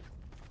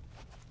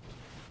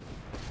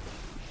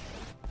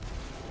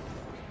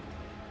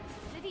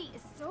 The city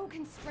is so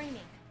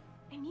constraining.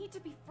 I need to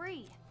be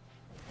free.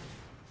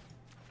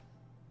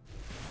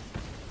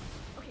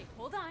 Okay,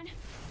 hold on.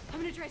 I'm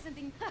gonna try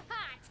something.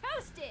 Haha,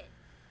 toasted!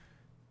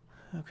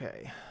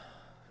 Okay.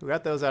 We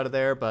got those out of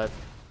there, but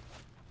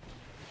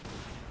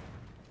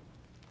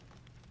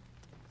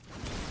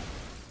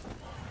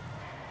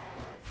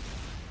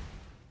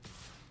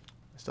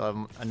still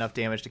have enough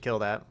damage to kill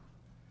that.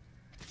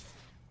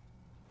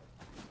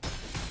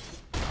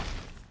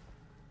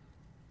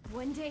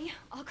 One day,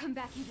 I'll come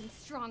back even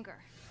stronger.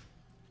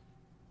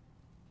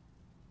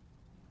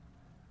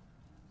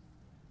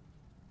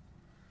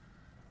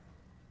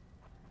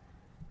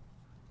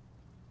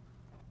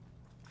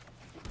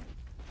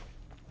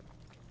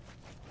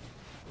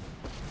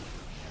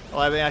 Well,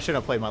 I mean, I shouldn't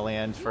have played my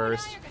land You and I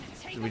first. are gonna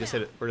take We it just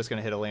out. hit. We're just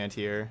gonna hit a land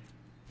here,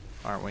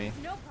 aren't we?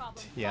 No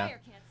problem. Yeah. Fire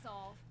can't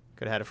solve.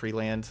 Could have had a free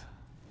land.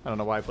 I don't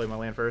know why I played my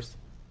land first.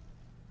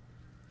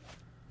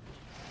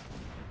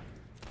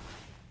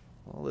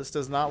 Well, this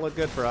does not look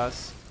good for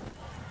us.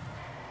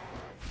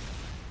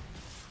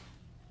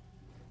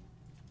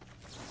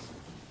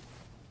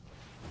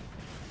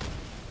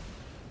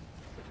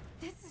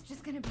 This is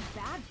just gonna be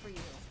bad for you.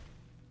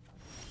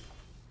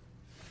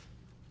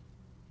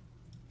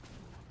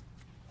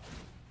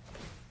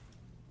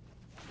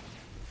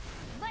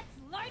 Let's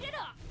light it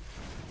up!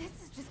 This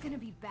is just gonna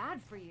be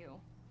bad for you.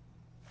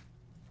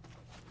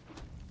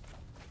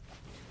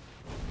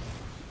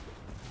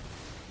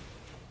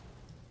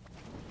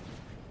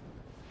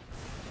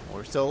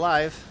 We're still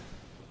alive.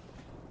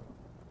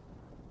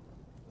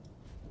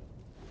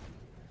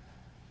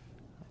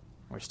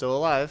 We're still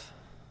alive.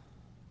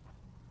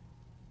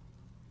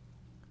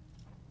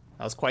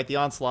 That was quite the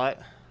onslaught.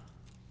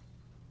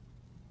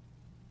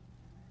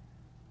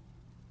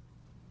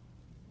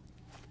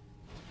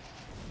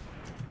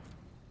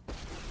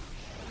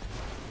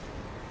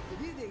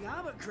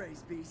 a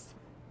crazed beast.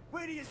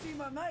 Where do you see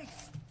my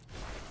mates?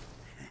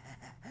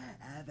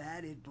 Have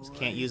at it, boys. Just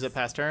can't use it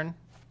past turn.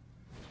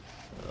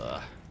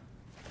 Ugh.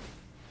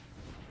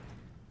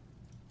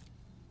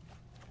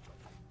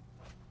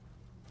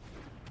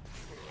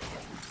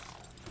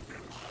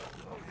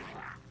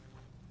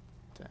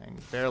 Dang,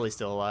 barely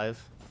still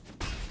alive.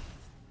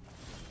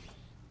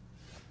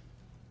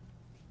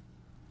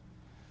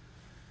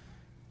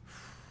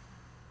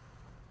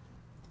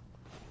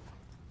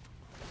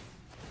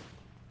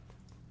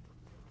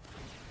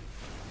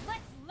 Let's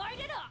light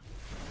it up!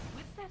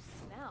 What's that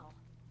smell?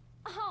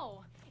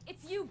 Oh,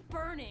 it's you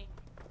burning.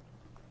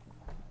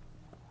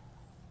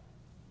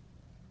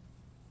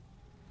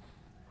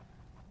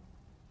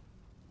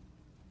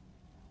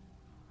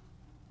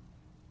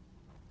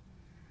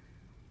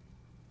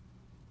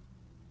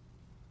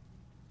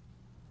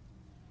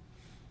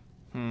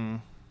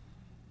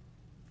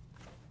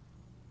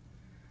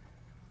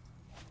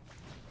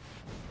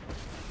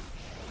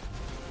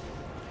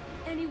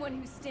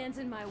 Anyone who stands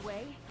in my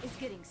way is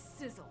getting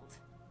sizzled.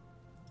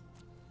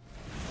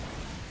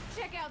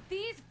 Check out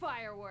these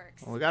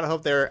fireworks. Well, we gotta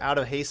hope they're out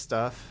of haste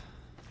stuff.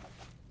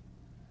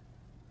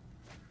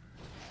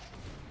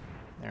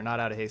 They're not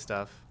out of haste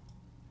stuff.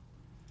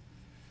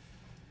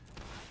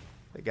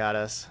 They got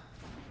us.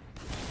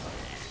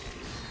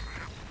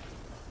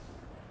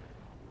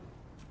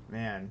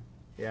 Man,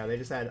 yeah, they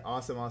just had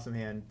awesome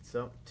hand.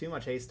 So too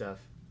much haste stuff.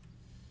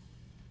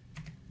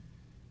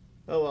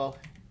 Oh well.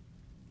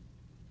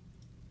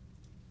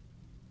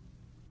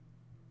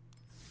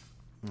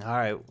 All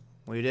right,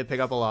 we did pick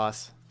up a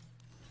loss,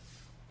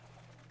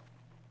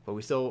 but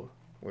we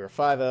were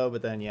 5-0.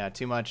 But then yeah,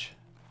 too much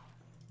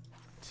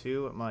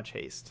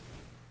haste.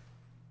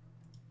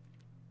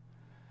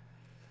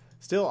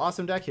 Still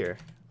awesome deck here.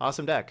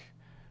 Awesome deck.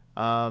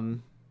 Yeah.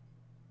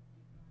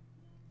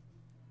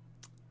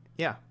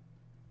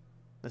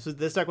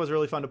 This deck was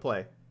really fun to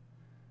play.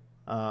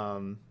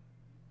 Yeah,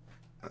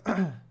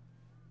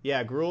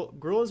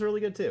 Gruul is really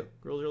good too.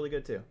 Gruul's really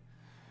good too.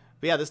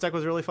 But yeah, this deck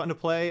was really fun to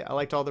play. I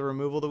liked all the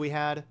removal that we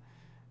had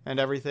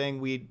and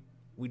everything. We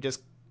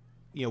just,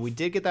 you know, we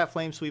did get that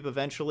flame sweep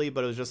eventually,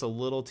 but it was just a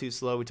little too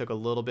slow. We took a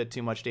little bit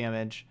too much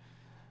damage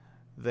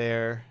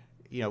there.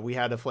 You know, if we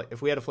had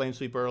a flame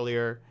sweep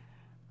earlier,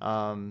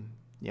 yeah,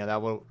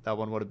 that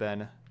one would have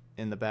been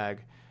in the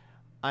bag.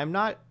 I'm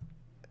not,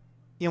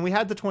 you know, we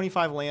had the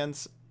 25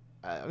 lands.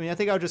 I mean, I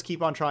think I would just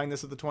keep on trying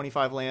this with the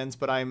 25 lands,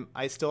 but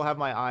I still have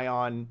my eye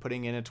on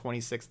putting in a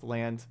 26th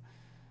land,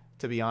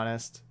 to be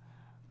honest.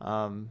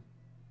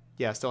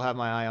 Yeah, still have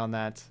my eye on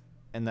that.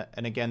 And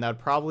again, that would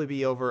probably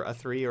be over a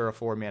 3 or a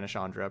 4 mana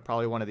Chandra.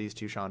 Probably one of these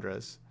two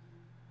Chandras.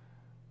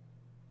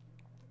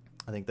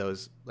 I think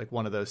those, like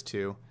one of those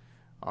two,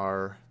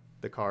 are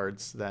the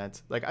cards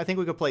that, like, I think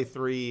we could play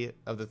 3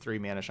 of the 3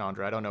 mana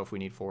Chandra. I don't know if we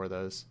need 4 of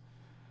those.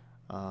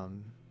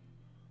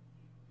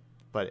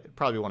 But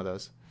probably one of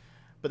those.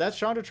 But that's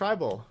Chandra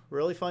Tribal.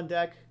 Really fun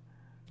deck.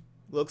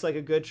 Looks like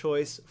a good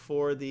choice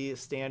for the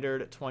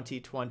standard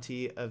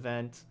 2020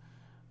 event.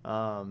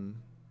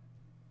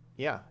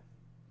 Yeah.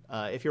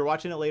 If you're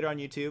watching it later on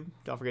YouTube,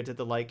 don't forget to hit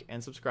the like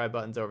and subscribe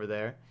buttons over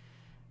there.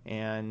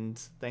 And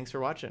thanks for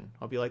watching.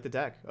 Hope you like the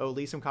deck. Oh,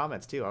 leave some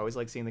comments too. I always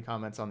like seeing the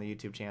comments on the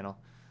YouTube channel.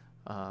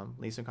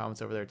 Leave some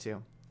comments over there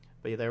too.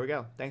 But yeah, there we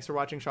go. Thanks for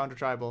watching Chandra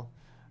Tribal,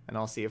 and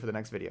I'll see you for the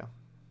next video.